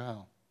going to show you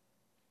how.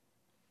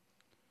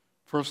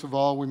 First of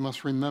all, we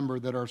must remember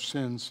that our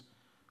sins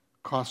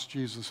cost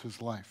Jesus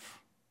his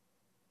life.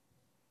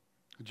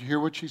 Did you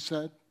hear what she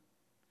said?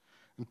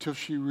 Until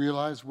she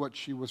realized what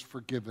she was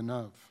forgiven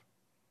of,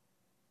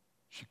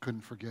 she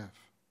couldn't forgive.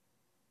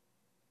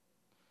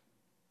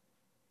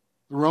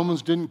 The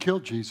Romans didn't kill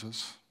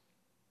Jesus.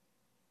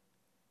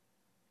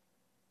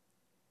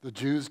 The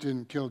Jews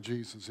didn't kill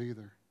Jesus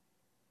either.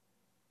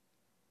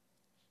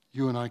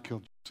 You and I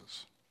killed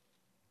Jesus.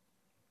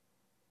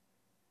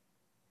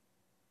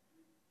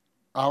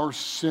 Our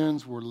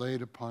sins were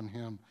laid upon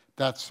him.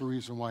 That's the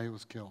reason why he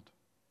was killed.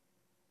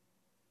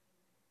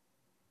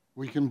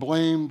 We can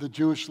blame the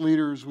Jewish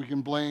leaders. We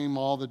can blame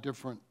all the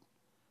different,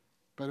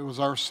 but it was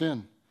our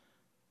sin.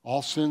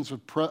 All sins of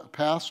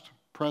past,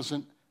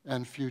 present,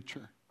 and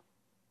future.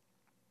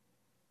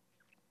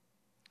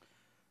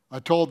 I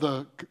told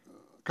the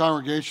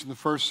congregation the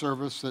first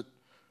service that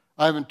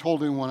I haven't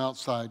told anyone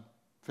outside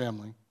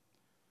family,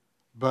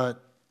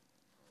 but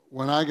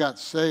when I got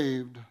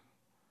saved,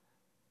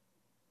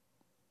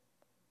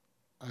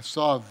 I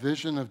saw a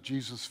vision of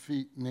Jesus'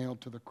 feet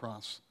nailed to the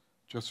cross,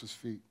 just his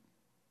feet.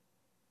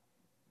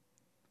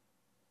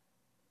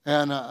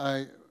 And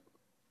it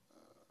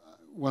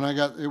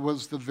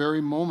was the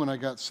very moment I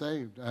got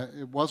saved.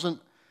 It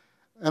wasn't,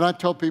 and I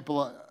tell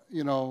people,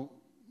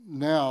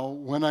 now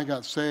when I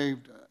got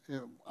saved,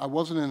 I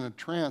wasn't in a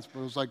trance, but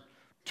it was like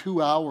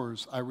 2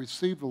 hours. I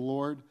received the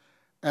Lord,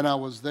 and I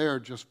was there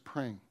just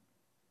praying.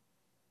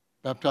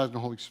 Baptized in the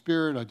Holy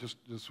Spirit, I just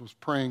was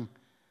praying,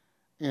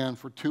 and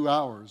for 2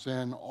 hours.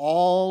 And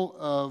all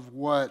of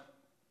what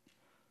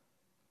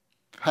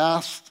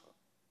past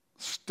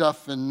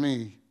stuff in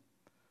me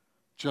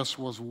just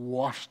was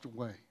washed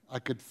away. I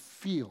could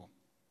feel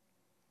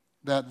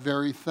that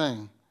very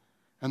thing.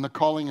 And the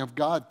calling of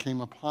God came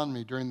upon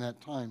me during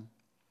that time.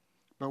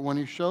 But when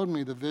he showed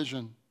me the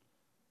vision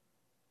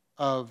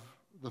of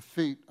the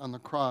feet on the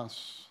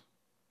cross,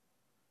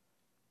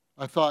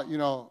 I thought,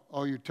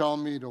 you're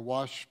telling me to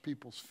wash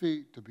people's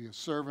feet, to be a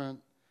servant,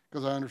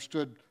 because I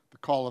understood the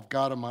call of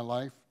God in my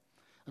life.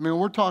 I mean,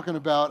 we're talking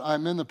about,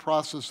 I'm in the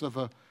process of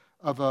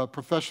a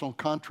professional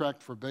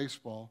contract for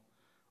baseball,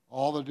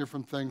 all the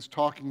different things,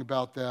 talking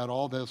about that,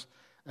 all this.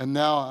 And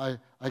now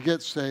I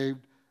get saved,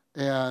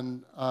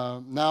 and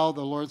now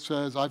the Lord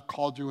says, I've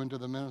called you into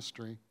the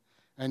ministry,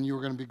 and you're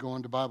going to be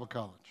going to Bible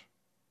college.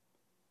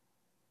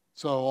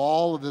 So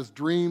all of this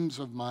dreams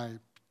of my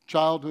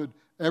childhood,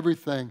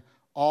 everything,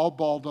 all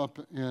balled up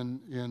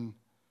in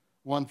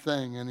one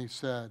thing. And he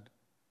said,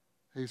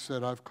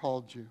 I've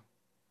called you.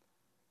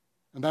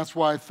 And that's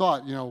why I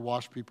thought,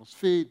 wash people's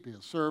feet, be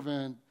a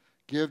servant,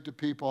 give to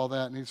people, all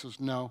that. And he says,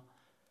 no.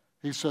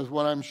 He says,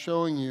 what I'm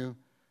showing you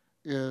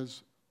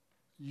is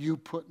you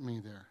put me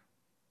there.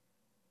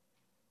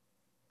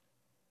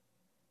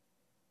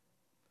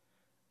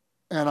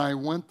 And I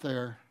went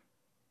there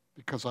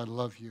because I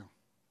love you.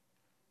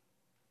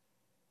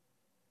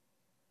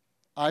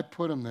 I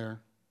put him there,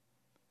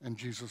 and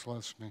Jesus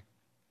loves me.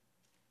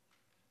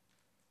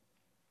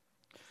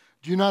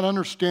 Do you not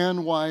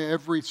understand why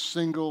every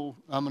single,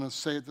 I'm going to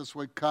say it this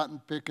way,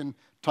 cotton picking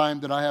time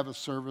that I have a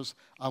service,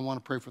 I want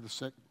to pray for the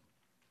sick?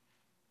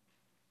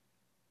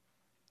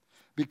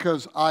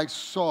 Because I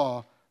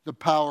saw the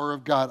power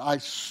of God. I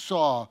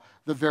saw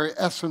the very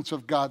essence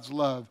of God's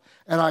love.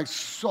 And I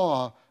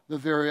saw the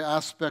very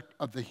aspect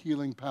of the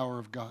healing power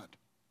of God.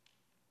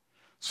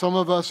 Some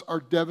of us are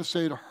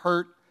devastated,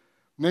 hurt.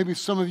 Maybe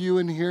some of you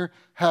in here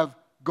have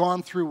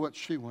gone through what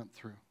she went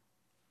through.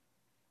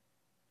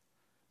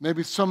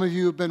 Maybe some of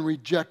you have been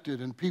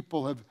rejected and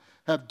people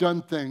have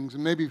done things,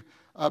 and maybe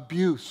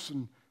abuse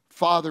and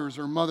fathers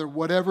or mother,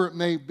 whatever it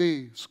may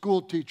be,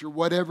 school teacher,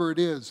 whatever it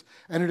is,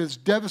 and it has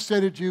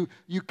devastated you,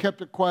 you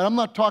kept it quiet. I'm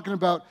not talking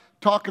about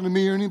talking to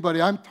me or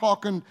anybody. I'm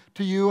talking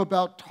to you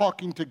about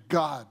talking to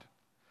God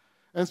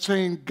and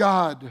saying,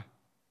 God,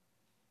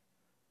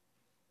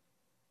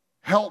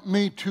 help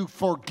me to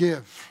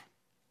forgive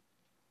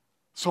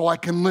so I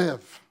can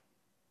live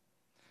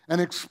and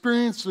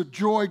experience a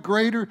joy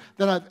greater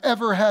than I've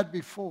ever had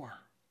before.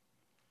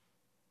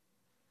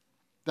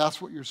 That's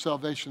what your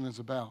salvation is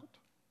about.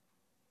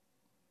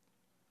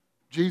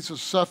 Jesus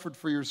suffered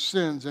for your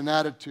sins and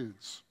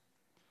attitudes.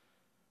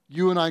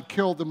 You and I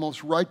killed the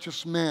most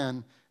righteous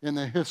man in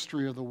the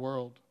history of the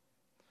world.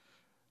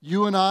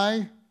 You and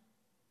I,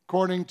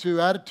 according to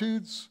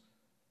attitudes,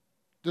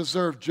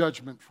 deserve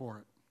judgment for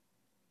it.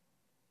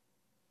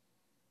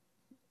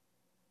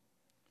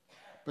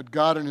 But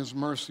God in His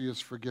mercy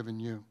has forgiven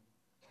you.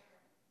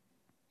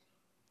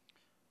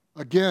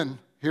 Again,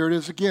 here it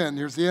is again.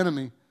 Here's the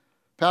enemy.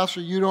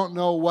 Pastor, you don't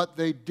know what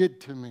they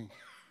did to me.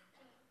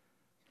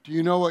 Do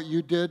you know what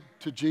you did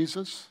to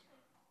Jesus?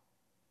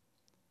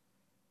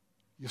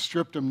 You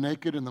stripped Him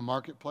naked in the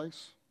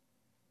marketplace.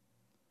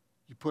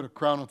 You put a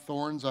crown of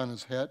thorns on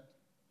His head.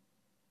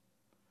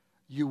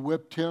 You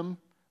whipped Him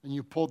and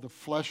you pulled the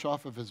flesh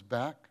off of His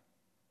back.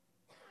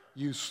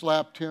 You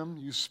slapped Him.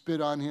 You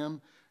spit on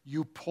Him.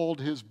 You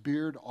pulled His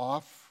beard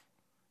off.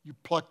 You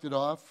plucked it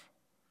off.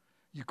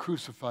 You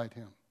crucified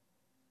Him.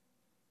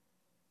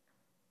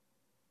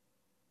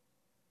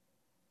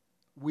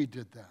 We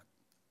did that.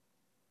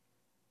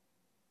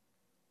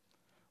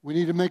 We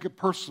need to make it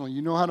personal.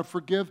 You know how to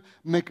forgive?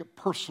 Make it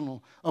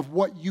personal of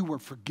what you were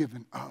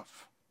forgiven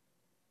of.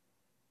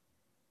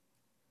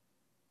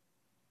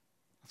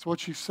 That's what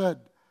she said.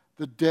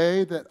 The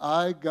day that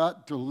I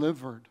got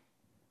delivered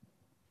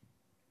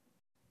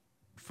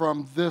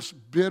from this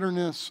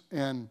bitterness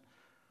and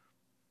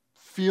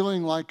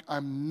feeling like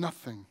I'm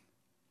nothing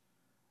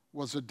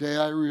was the day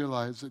I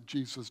realized that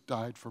Jesus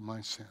died for my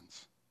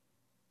sins.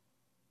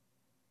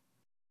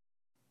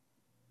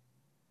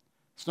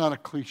 It's not a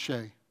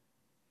cliche.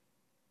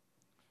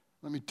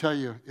 Let me tell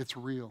you, it's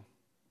real.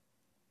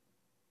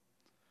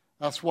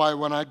 That's why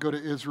when I go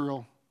to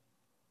Israel,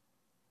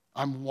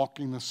 I'm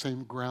walking the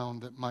same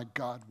ground that my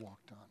God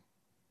walked on.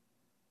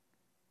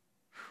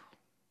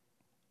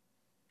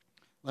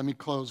 Let me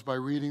close by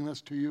reading this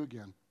to you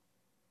again.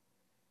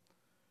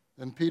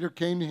 Then Peter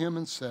came to him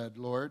and said,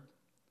 Lord,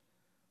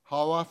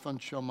 how often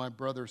shall my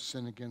brother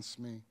sin against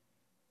me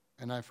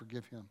and I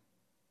forgive him?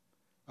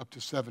 Up to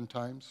 7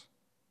 times?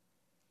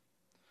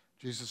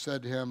 Jesus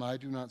said to him, I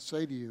do not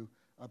say to you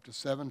up to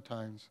 7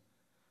 times,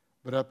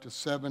 but up to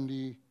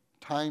 70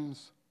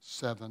 times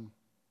 7.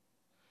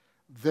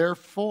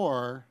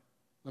 Therefore,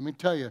 let me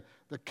tell you,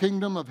 the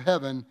kingdom of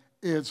heaven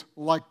is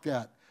like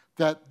that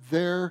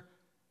there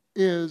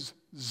is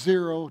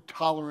 0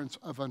 tolerance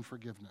of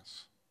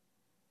unforgiveness.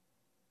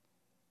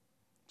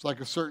 It's like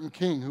a certain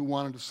king who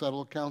wanted to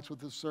settle accounts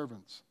with his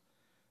servants.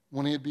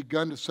 When he had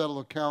begun to settle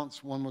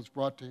accounts, one was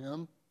brought to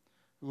him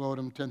who owed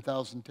him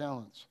 10,000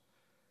 talents.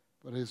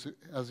 But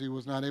as he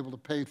was not able to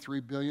pay 3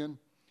 billion,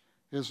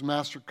 his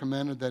master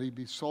commanded that he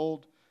be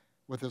sold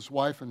with his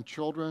wife and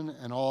children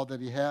and all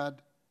that he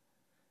had,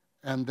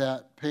 and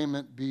that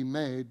payment be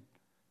made,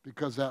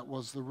 because that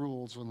was the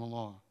rules in the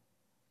law.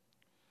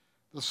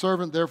 The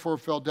servant therefore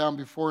fell down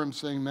before him,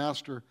 saying,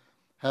 Master,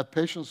 have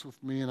patience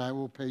with me, and I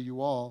will pay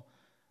you all.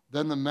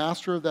 Then the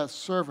master of that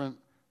servant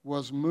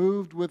was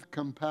moved with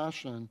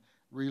compassion,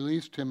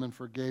 released him, and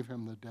forgave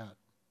him the debt.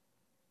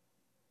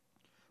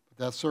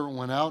 But that servant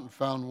went out and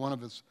found one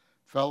of his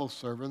fellow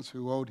servants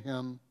who owed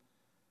him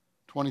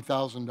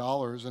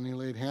 $20,000, and he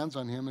laid hands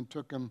on him and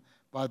took him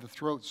by the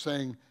throat,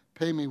 saying,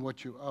 Pay me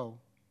what you owe.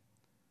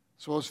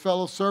 So his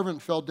fellow servant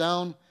fell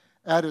down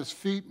at his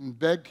feet and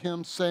begged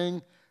him,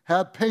 saying,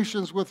 Have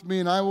patience with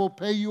me, and I will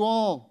pay you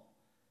all.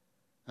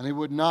 And he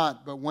would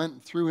not, but went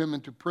and threw him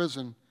into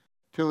prison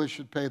till he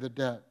should pay the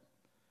debt.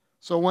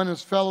 So when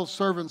his fellow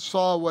servants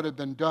saw what had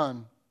been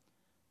done,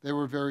 they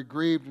were very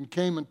grieved and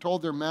came and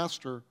told their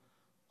master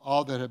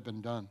all that had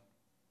been done.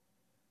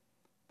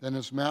 Then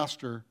his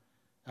master,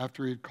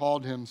 after he had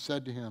called him,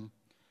 said to him,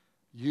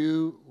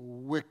 You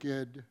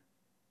wicked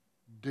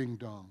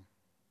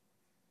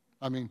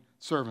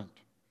servant,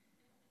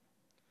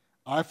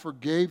 I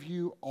forgave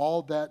you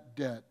all that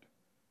debt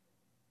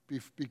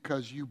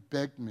because you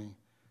begged me.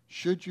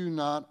 Should you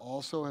not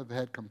also have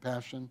had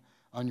compassion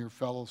on your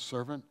fellow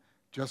servant,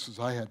 just as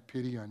I had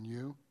pity on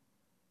you?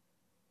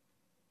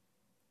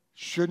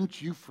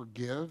 Shouldn't you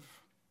forgive?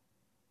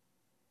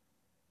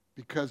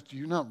 Because do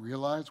you not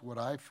realize what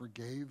I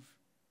forgave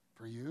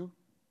for you?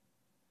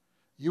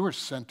 You were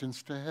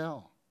sentenced to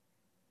hell.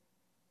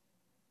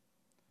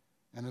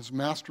 And his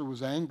master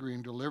was angry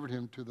and delivered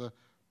him to the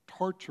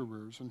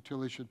torturers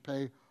until he should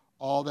pay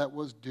all that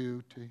was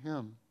due to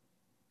him.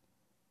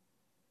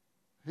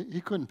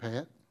 He couldn't pay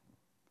it.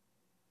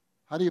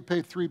 How do you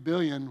pay $3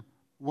 billion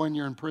when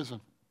you're in prison?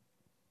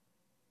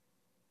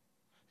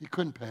 He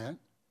couldn't pay it.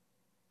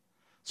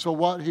 So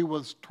what he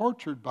was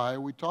tortured by,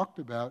 we talked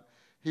about,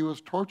 he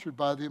was tortured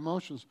by the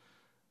emotions.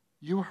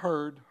 You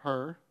heard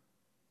her.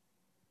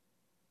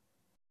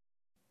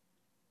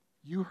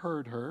 You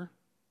heard her.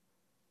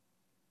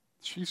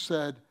 She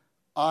said,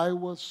 I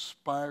was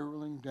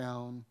spiraling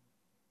down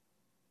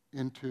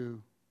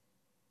into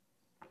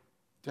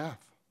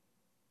death.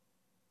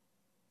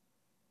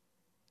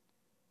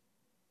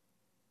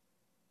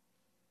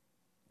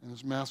 And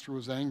his master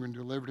was angry and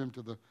delivered him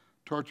to the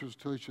torturers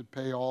till he should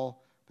pay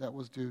all that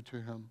was due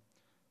to him.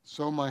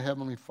 So my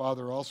heavenly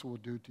Father also will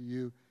do to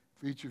you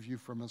if each of you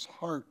from his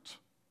heart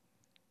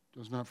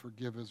does not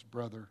forgive his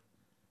brother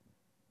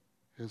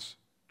his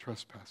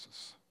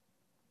trespasses.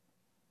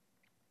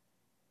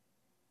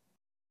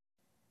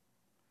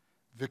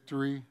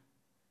 Victory,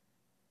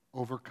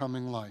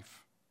 overcoming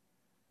life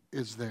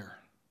is there.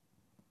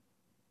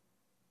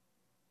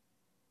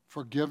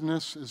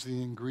 Forgiveness is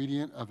the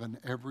ingredient of an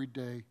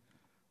everyday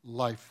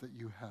life that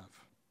you have.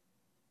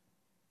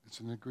 It's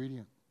an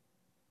ingredient.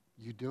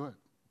 You do it.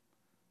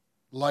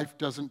 Life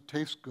doesn't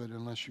taste good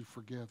unless you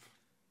forgive.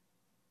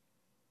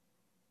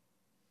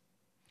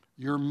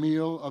 Your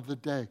meal of the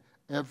day,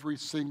 every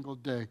single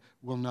day,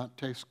 will not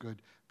taste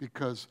good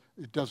because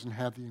it doesn't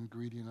have the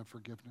ingredient of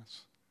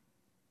forgiveness.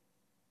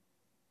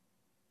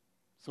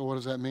 So what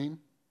does that mean?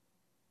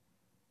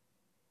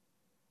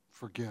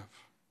 Forgive.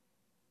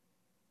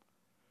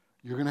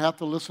 You're going to have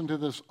to listen to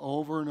this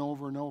over and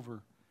over and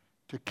over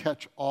to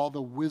catch all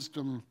the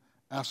wisdom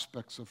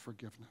aspects of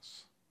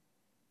forgiveness.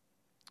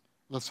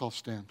 Let's all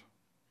stand.